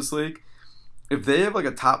do in this league. If they have like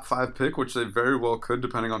a top 5 pick, which they very well could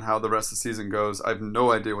depending on how the rest of the season goes, I have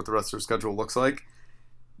no idea what the rest of their schedule looks like.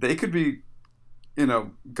 They could be,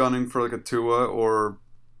 gunning for like a Tua or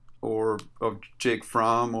of Jake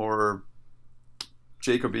Fromm or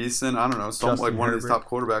Jacob Eason. I don't know, one of these top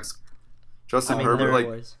quarterbacks. Justin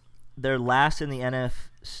Herbert, they're last in the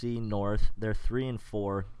NFC North. They're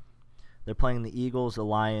 3-4. They're playing the Eagles, the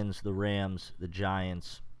Lions, the Rams, the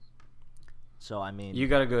Giants. So I mean, you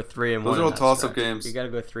got to go 3-1. Those are all toss-up games. You got to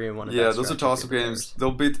go 3-1. Yeah, those are toss-up games.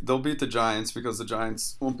 They'll beat the Giants because the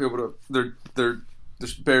Giants won't be able to. The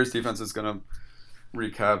Bears defense is gonna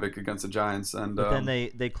wreak havoc against the Giants. And But then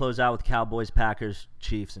they close out with Cowboys, Packers,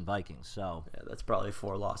 Chiefs, and Vikings. So Yeah, that's probably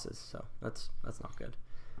 4 losses. So that's not good.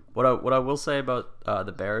 What I will say about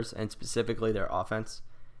the Bears and specifically their offense,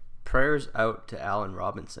 prayers out to Allen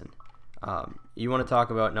Robinson. You want to talk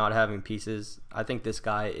about not having pieces? I think this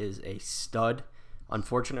guy is a stud.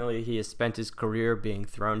 Unfortunately, he has spent his career being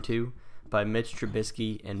thrown to by Mitch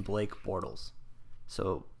Trubisky and Blake Bortles.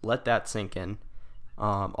 So let that sink in.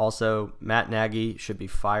 Also, Matt Nagy should be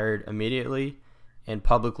fired immediately and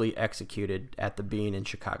publicly executed at the Bean in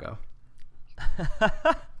Chicago.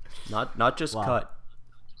 Not just Wow. cut,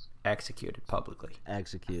 executed publicly.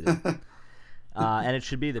 executed. And it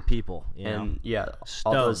should be the people, you know? And yeah,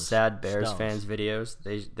 all those Stones. sad Bears Stones. fans videos,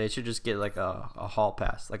 they should just get like a hall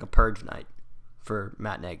pass, like a purge night for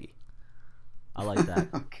Matt Nagy. I like that.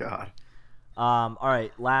 oh God. All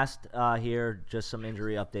right, last here, just some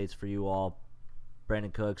injury updates for you all.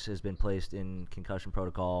 Brandon Cooks has been placed in concussion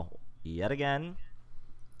protocol yet again.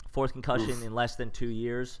 4th concussion in less than 2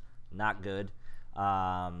 years. Not good.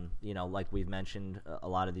 Like we've mentioned, a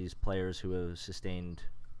lot of these players who have sustained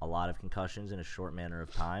a lot of concussions in a short manner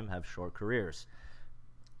of time have short careers.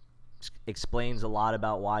 Explains a lot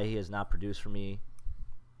about why he has not produced for me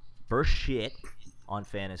for shit on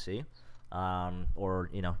fantasy, or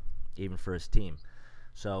even for his team.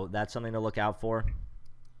 So that's something to look out for.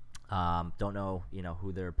 Don't know,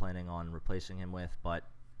 who they're planning on replacing him with, but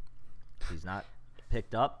if he's not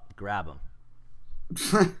picked up, grab him.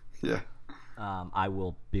 Yeah. I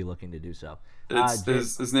will be looking to do so.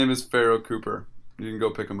 His name is Pharaoh Cooper. You can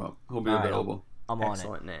go pick him up. He'll be All right. available. I'm on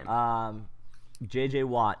Excellent it. name. J.J.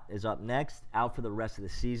 Watt is up next, out for the rest of the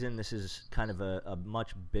season. This is kind of a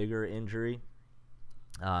much bigger injury.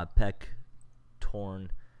 Pec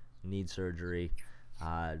torn, need surgery.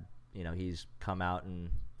 He's come out and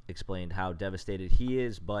explained how devastated he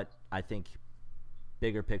is, but I think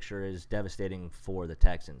bigger picture is devastating for the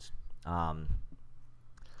Texans. When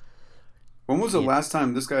was the last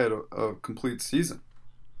time this guy had a complete season?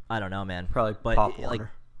 I don't know, man. Probably but Pop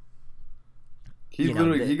Warner. He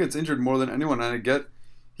he gets injured more than anyone. And I get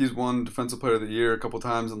he's won Defensive Player of the Year a couple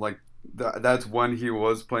times, and like that's when he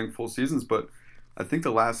was playing full seasons. But I think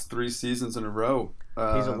the last 3 seasons in a row,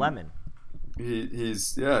 he's a lemon.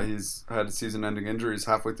 He's had season-ending injuries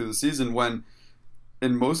halfway through the season when,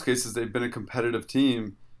 in most cases, they've been a competitive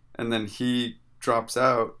team, and then he drops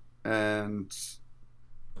out and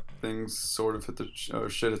things sort of hit the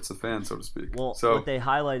shit hits the fan, so to speak. Well, so what they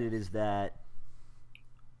highlighted is that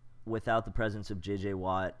without the presence of J.J.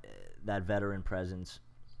 Watt, that veteran presence,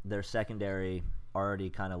 their secondary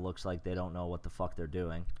already kind of looks like they don't know what the fuck they're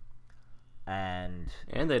doing. And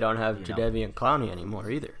they don't have Jadeveon Clowney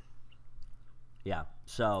anymore either. Yeah,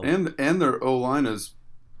 so and their O-line is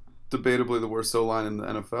debatably the worst O-line in the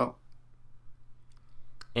NFL.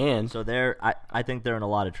 And so I think they're in a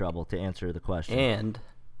lot of trouble, to answer the question. And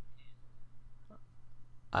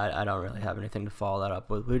I don't really have anything to follow that up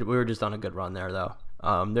with. We were just on a good run there, though.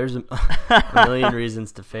 There's a million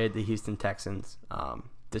reasons to fade the Houston Texans,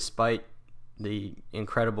 despite the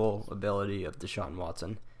incredible ability of Deshaun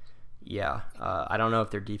Watson. Yeah, I don't know if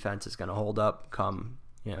their defense is going to hold up come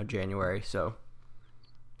January. So,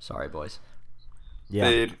 sorry, boys.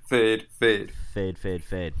 Yeah. Fade.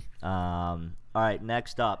 All right,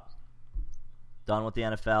 next up. Done with the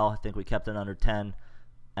NFL. I think we kept it under 10.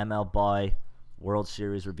 ML Boy, World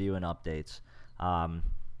Series review and updates.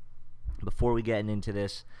 Before we get into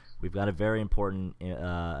this, we've got a very important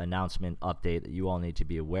announcement update that you all need to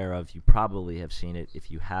be aware of. You probably have seen it. If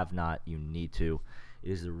you have not, you need to. It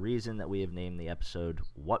is the reason that we have named the episode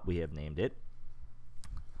what we have named it.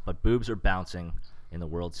 But boobs are bouncing in the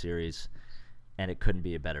World Series, and it couldn't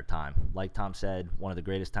be a better time. Like Tom said, one of the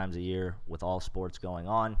greatest times of year with all sports going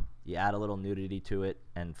on. You add a little nudity to it,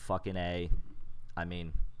 and fucking A. I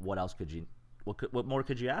mean, what else could you? What more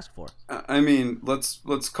could you ask for? I mean, let's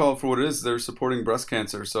call it for what it is. They're supporting breast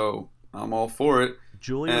cancer, so I'm all for it.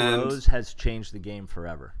 Julia Rose has changed the game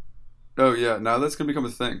forever. Oh yeah, now that's gonna become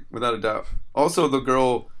a thing without a doubt. Also, the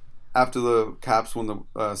girl after the Caps won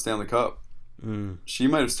the Stanley Cup, she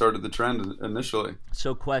might have started the trend initially.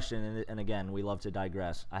 So, question, and again, we love to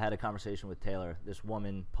digress. I had a conversation with Taylor. This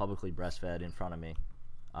woman publicly breastfed in front of me,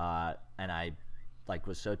 and I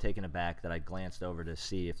was so taken aback that I glanced over to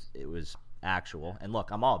see if it was actual. And look,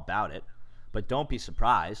 I'm all about it, but don't be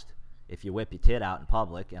surprised if you whip your tit out in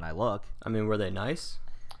public and I look. I mean, were they nice?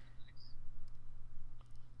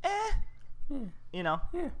 Yeah.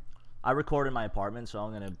 I record in my apartment, so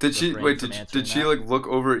I'm gonna. Did she look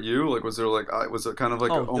over at you? Like, was there was it kind of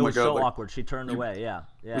like it my was god? so like, awkward. She turned away. Yeah.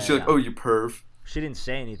 Was she like, oh, you perv? She didn't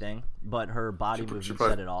say anything, but her body She movement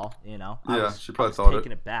probably- said it all. You know. Yeah, she probably I was thought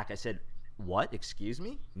taking it back. I said, "What? Excuse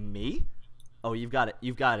me? Me? Oh, you've got it.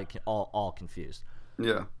 You've got it all confused."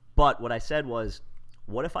 Yeah. But what I said was,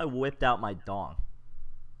 "What if I whipped out my dong?"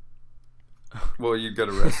 Well, you'd get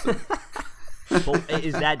arrested. But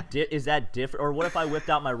is that different? Or what if I whipped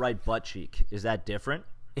out my right butt cheek? Is that different?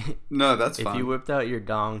 No, that's If fine. you whipped out your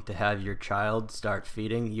dong to have your child start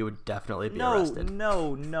feeding, you would definitely be arrested.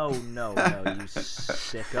 No, you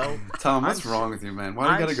sicko. Tom, what's I'm wrong with you, man? Why do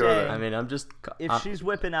you I'm gotta go there? saying- I mean, I'm just. If she's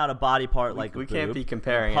whipping out a body part like we a can't boob be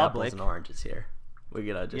comparing in public, apples and oranges here. We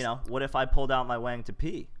gotta just. you know, what if I pulled out my wang to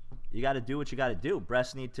pee? You got to do what you got to do.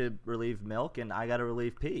 Breasts need to relieve milk, and I got to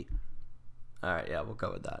relieve pee. All right, yeah, we'll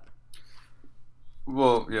go with that.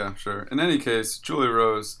 Well, yeah, sure. In any case, Julia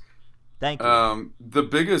Rose, Thank you. the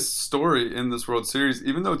biggest story in this World Series,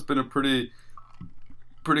 even though it's been a pretty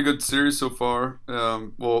good series so far.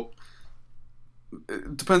 Well,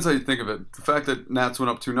 it depends how you think of it. The fact that Nats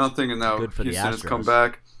went up 2-0 and now Good for the Houston has come Astros.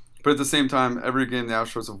 back, but at the same time, every game the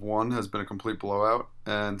Astros have won has been a complete blowout,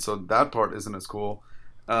 and so that part isn't as cool.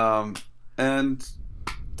 And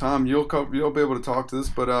Tom, you'll be able to talk to this,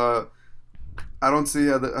 but I don't see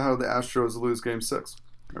how the Astros lose Game 6.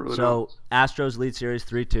 I really don't. So Astros lead series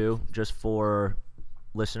 3-2. Just for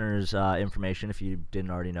listeners' information, if you didn't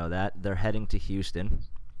already know that, they're heading to Houston,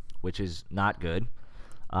 which is not good.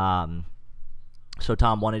 So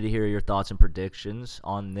Tom, wanted to hear your thoughts and predictions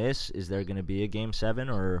on this. Is there going to be a Game 7,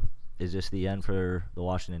 or is this the end for the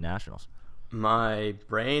Washington Nationals? My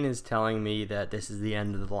brain is telling me that this is the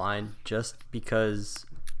end of the line just because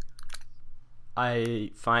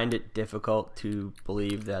I find it difficult to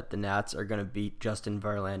believe that the Nats are going to beat Justin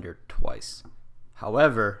Verlander twice.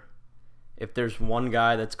 However, if there's one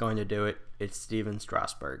guy that's going to do it, it's Steven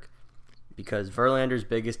Strasburg. Because Verlander's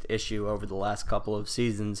biggest issue over the last couple of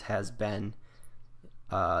seasons has been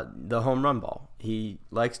the home run ball. He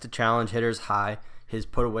likes to challenge hitters high. His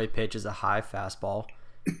put-away pitch is a high fastball.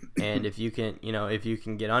 And if you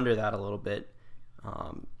can get under that a little bit,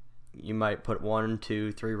 you might put 1,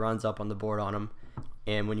 2, 3 runs up on the board on him.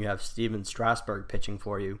 And when you have Steven Strasburg pitching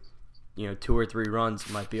for you, 2 or 3 runs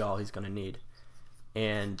might be all he's going to need.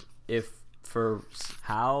 And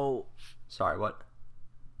sorry, what?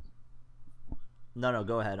 No,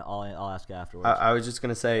 go ahead. I'll ask afterwards. I was just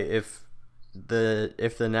going to say if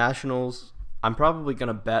the Nationals, I'm probably going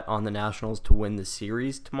to bet on the Nationals to win the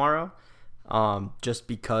series tomorrow. Just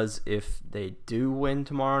because if they do win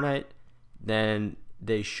tomorrow night, then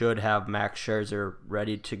they should have Max Scherzer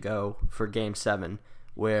ready to go for Game 7,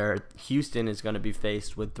 where Houston is going to be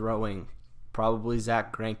faced with throwing probably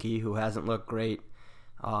Zach Greinke, who hasn't looked great.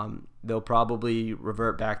 They'll probably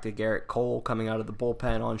revert back to Garrett Cole coming out of the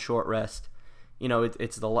bullpen on short rest. It'll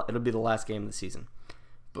be the last game of the season.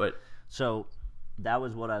 But so that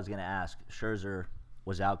was what I was going to ask. Scherzer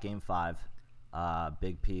was out Game 5.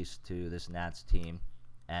 Big piece to this Nats team,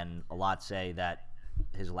 and a lot say that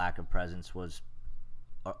his lack of presence was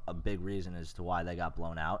a big reason as to why they got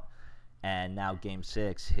blown out. And now Game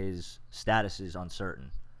 6, his status is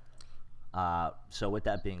uncertain. So with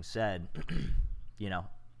that being said,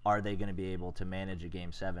 are they going to be able to manage a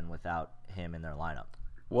Game 7 without him in their lineup?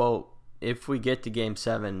 Well, if we get to Game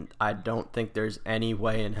 7, I don't think there's any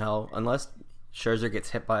way in hell, unless Scherzer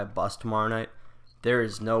gets hit by a bus tomorrow night, there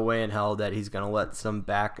is no way in hell that he's going to let some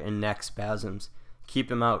back and neck spasms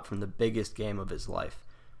keep him out from the biggest game of his life.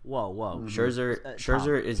 Whoa.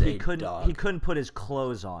 Scherzer is a dog. He couldn't put his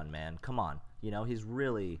clothes on, man. Come on. He's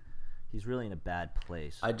really in a bad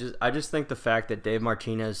place. I just think the fact that Dave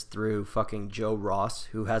Martinez threw fucking Joe Ross,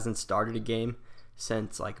 who hasn't started a game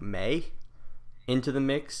since like May, into the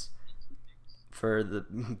mix for the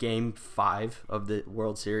Game 5 of the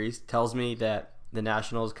World Series tells me that the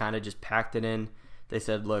Nationals kind of just packed it in. They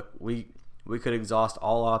said, look, we could exhaust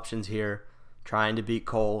all options here trying to beat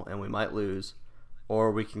Cole and we might lose,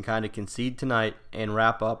 or we can kind of concede tonight and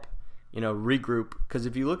wrap up, regroup. Because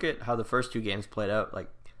if you look at how the first 2 games played out, like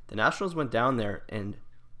the Nationals went down there and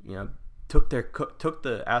took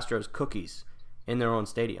the Astros cookies in their own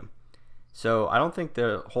stadium. So I don't think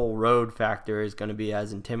the whole road factor is going to be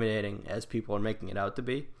as intimidating as people are making it out to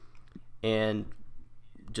be. And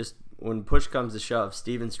just when push comes to shove,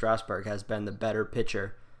 Steven Strasburg has been the better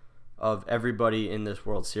pitcher of everybody in this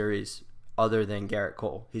World Series other than Garrett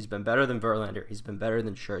Cole. He's been better than Verlander. He's been better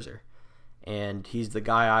than Scherzer. And he's the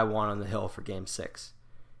guy I want on the hill for Game 6.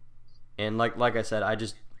 And like I said,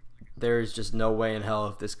 there's just no way in hell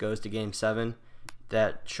if this goes to Game 7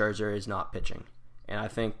 that Scherzer is not pitching. And I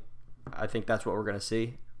think that's what we're going to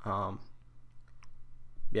see.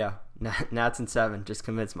 Yeah, Nats in 7, just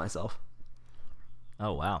convinced myself.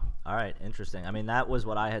 Oh, wow. All right, interesting. I mean, that was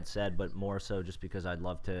what I had said, but more so just because I'd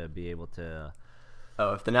love to be able to.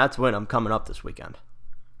 Oh, if the Nats win, I'm coming up this weekend.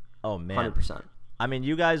 Oh, man. 100%. I mean,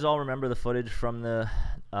 you guys all remember the footage from the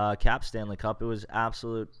Cap Stanley Cup. It was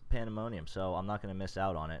absolute pandemonium, so I'm not going to miss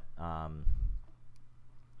out on it.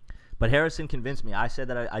 But Harrison convinced me. I said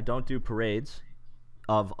that I don't do parades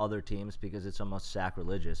of other teams because it's almost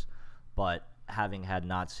sacrilegious. But having had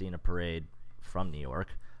not seen a parade from New York,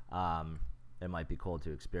 it might be cool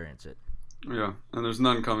to experience it. Yeah, and there's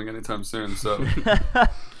none coming anytime soon, so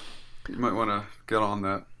you might want to get on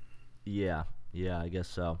that. Yeah, I guess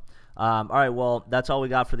so. All right, well, that's all we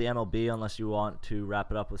got for the MLB unless you want to wrap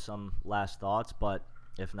it up with some last thoughts. But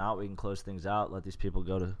if not, we can close things out, let these people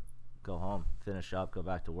go home, finish up, go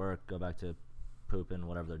back to work, go back to pooping,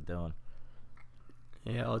 whatever they're doing.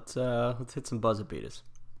 Yeah, let's hit some buzzer beaters.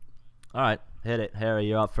 All right, hit it. Harry,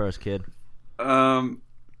 you're up first, kid.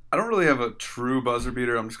 I don't really have a true buzzer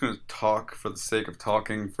beater. I'm just going to talk for the sake of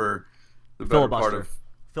talking for the better part of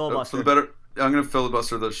filibuster. I'm going to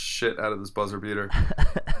filibuster the shit out of this buzzer beater.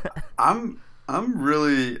 I'm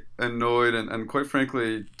really annoyed and quite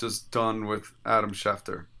frankly just done with Adam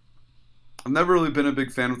Schefter. I've never really been a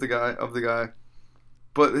big fan of the guy,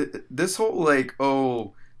 but this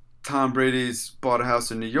whole Tom Brady's bought a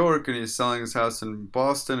house in New York and he's selling his house in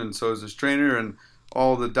Boston and so is his trainer, and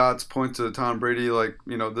all the dots point to Tom Brady,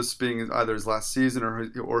 this being either his last season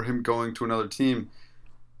or him going to another team.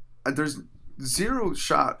 There's zero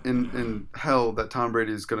shot in hell that Tom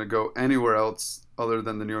Brady is going to go anywhere else other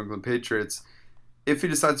than the New England Patriots. If he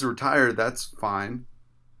decides to retire, that's fine.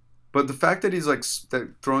 But the fact that he's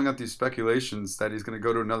throwing out these speculations that he's going to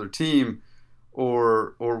go to another team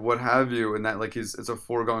or what have you, and that it's a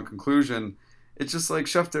foregone conclusion, it's just like,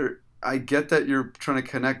 Schefter, I get that you're trying to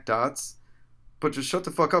connect dots, but just shut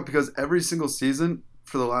the fuck up, because every single season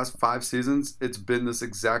for the last 5 seasons, it's been this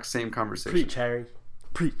exact same conversation. Preach, Harry.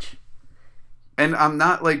 Preach. And I'm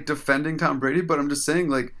not defending Tom Brady, but I'm just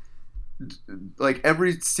saying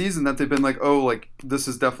every season that they've been this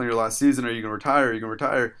is definitely your last season. Are you gonna retire? Are you gonna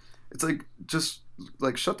retire? It's just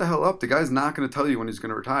shut the hell up. The guy's not gonna tell you when he's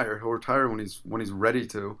gonna retire. He'll retire when he's ready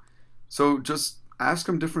to. So just ask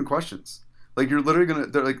him different questions. You're literally gonna.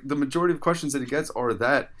 The majority of questions that he gets are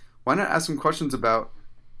that. Why not ask him questions about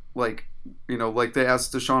they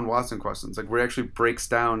asked Deshaun Watson questions, where he actually breaks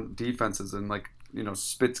down defenses and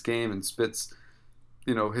spits game and spits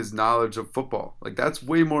his knowledge of football. That's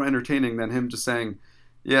way more entertaining than him just saying,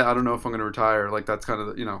 yeah, I don't know if I'm going to retire. That's kind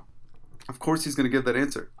of of course he's going to give that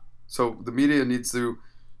answer. So the media needs to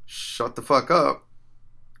shut the fuck up,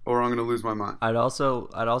 or I'm going to lose my mind. I'd also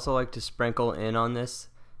like to sprinkle in on this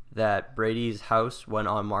that Brady's house went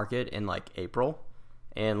on market in April,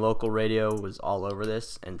 and local radio was all over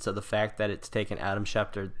this. And so the fact that it's taken Adam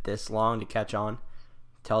Schefter this long to catch on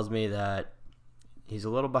tells me that he's a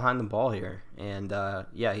little behind the ball here. And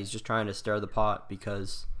he's just trying to stir the pot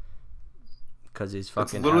because he's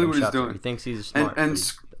fucking. That's literally Adam what he's Schefter. doing. He thinks he's smart, and but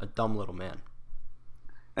he's a dumb little man.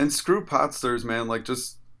 And screw pot stirs, man.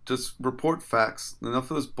 Just report facts.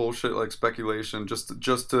 Enough of this bullshit speculation just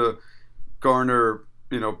to garner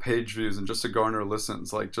page views and just to garner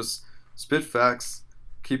listens. Just spit facts,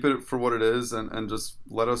 keep it for what it is, and just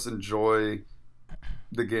let us enjoy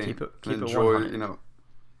the game. Keep it enjoy 100.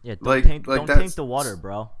 Yeah, don't taint the water,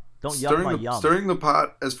 bro. Don't yuck my yum. Stirring the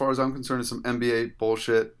pot, as far as I'm concerned, is some NBA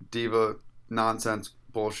bullshit, diva nonsense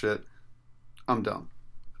bullshit. I'm done.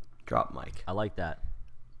 Drop mic. I like that.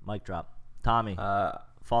 Mic drop. Tommy,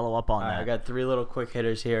 follow up on that. I got 3 little quick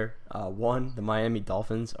hitters here. One, the Miami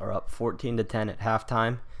Dolphins are up 14-10 at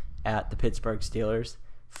halftime at the Pittsburgh Steelers.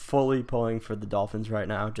 Fully pulling for the Dolphins right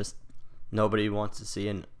now. Just nobody wants to see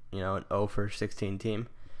an 0-for-16 team.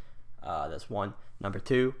 That's one. Number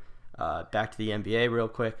 2, back to the NBA real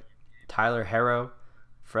quick. Tyler Herro,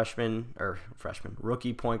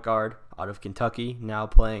 rookie point guard out of Kentucky, now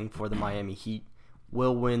playing for the Miami Heat,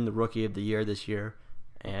 will win the Rookie of the Year this year,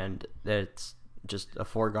 and that's just a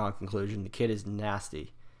foregone conclusion. The kid is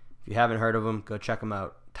nasty. If you haven't heard of him, go check him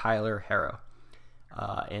out. Tyler Herro.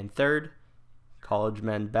 And third, college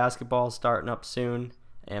men basketball starting up soon,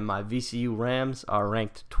 and my VCU Rams are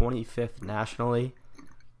ranked 25th nationally.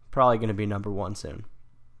 Probably going to be number 1 soon.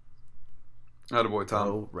 Attaboy, Tom.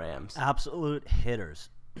 Go Rams. Absolute hitters.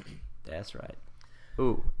 That's right.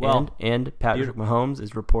 Ooh, well, and Patrick Mahomes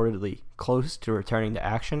is reportedly close to returning to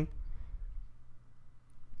action.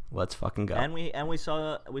 Let's fucking go. And we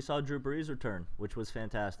saw Drew Brees return, which was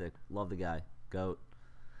fantastic. Love the guy. GOAT.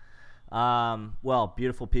 Well,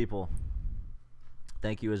 beautiful people.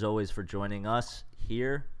 Thank you as always for joining us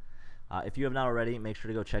here If you have not already, make sure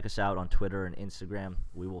to go check us out on Twitter and Instagram.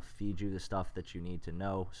 We will feed you the stuff that you need to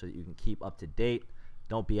know so that you can keep up to date.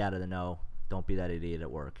 Don't be out of the know. Don't be that idiot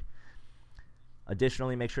at work.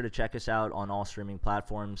 Additionally, make sure to check us out on all streaming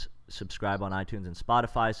platforms. Subscribe on iTunes and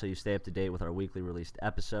Spotify so you stay up to date with our weekly released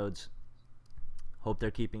episodes. Hope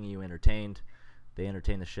they're keeping you entertained. They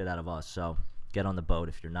entertain the shit out of us, so get on the boat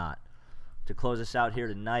if you're not. To close us out here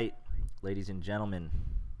tonight, ladies and gentlemen,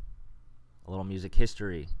 a little music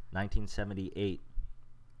history. 1978,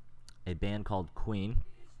 a band called Queen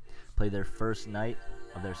played their first night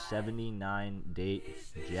of their 79-date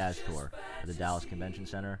jazz tour at the Dallas Convention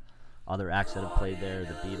Center. Other acts that have played there,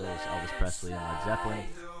 the Beatles, Elvis Presley, and Led Zeppelin.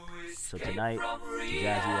 So tonight, to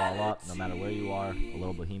jazz you all up, no matter where you are, a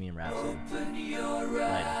little Bohemian Rhapsody.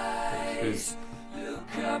 Later. Peace.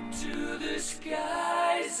 Look up to the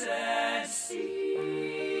skies and see.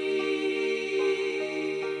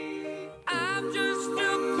 I'm just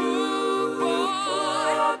a poor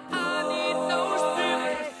boy. I need no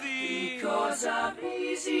sympathy. Because I'm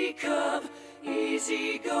easy come,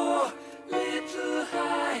 easy go. Little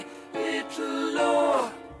high, little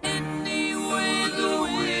low. Any way the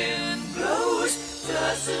wind blows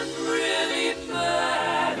doesn't really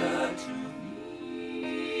matter to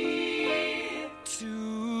me.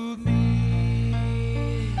 To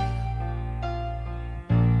me.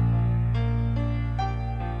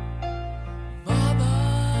 Mama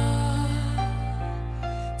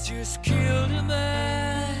just killed a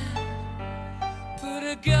man, put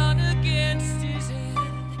a gun against his head.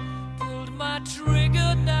 My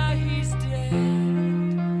trigger, now he's dead.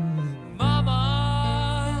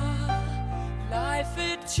 Mama, life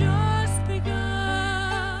had just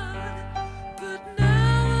begun, but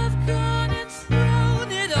now I've gone and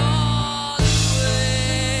thrown it all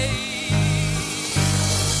away.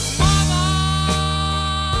 Mama,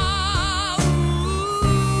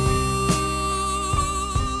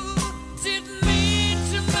 didn't mean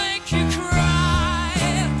to make you cry.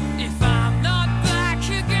 If I'm not back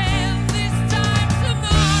again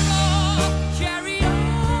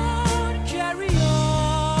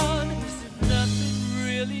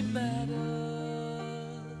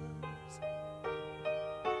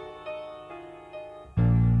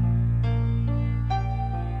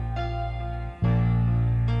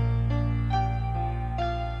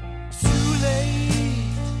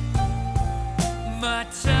my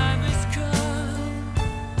time has come,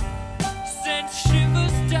 sent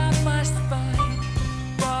shivers down my spine,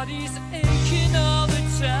 body's aching all the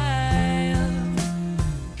time.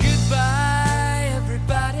 Goodbye,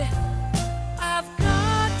 everybody, I've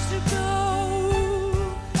got to go.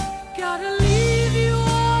 Gotta leave you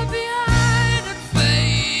all behind and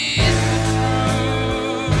face the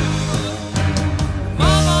truth.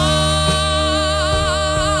 Mama,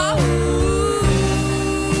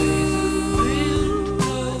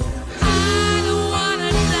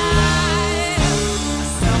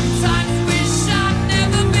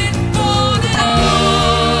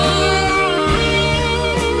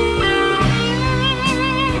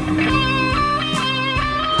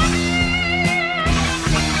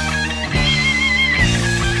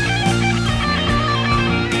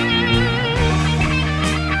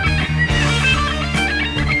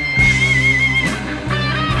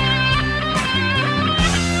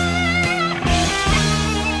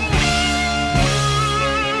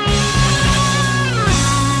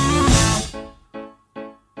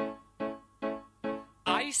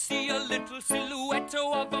 I see a little silhouette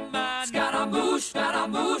of a man. Scaramouche,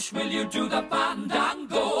 Scaramouche, will you do the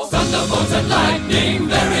fandango? Thunderbolts and lightning,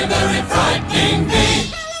 very, very frightening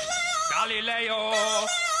me. Galileo,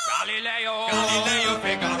 Galileo, Galileo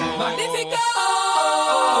Figaro. Magnifico!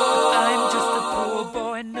 I'm just a poor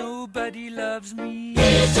boy, nobody loves me.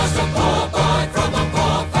 He's just a poor boy from a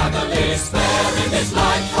poor family, sparing his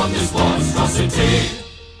life from this monstrosity.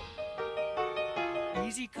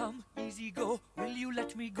 Easy come, easy go, will you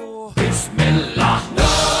let me go? Bismillah,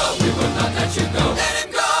 no, we will not let you go. Let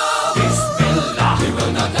him go! Bismillah, we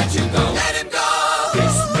will not let you go. Let him go!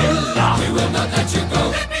 Bismillah, we will not let you go.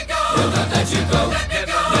 Let me go! We'll not let you go. Let me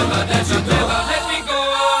go! Never let you go. Never let me go.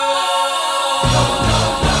 No, no,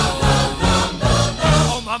 no, no, no, no, no.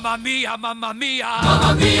 Oh, mamma mia, mamma mia.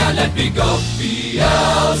 Mamma mia, let me go.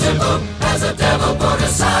 Beelzebub has a devil put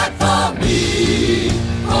aside for me.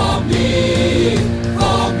 For me.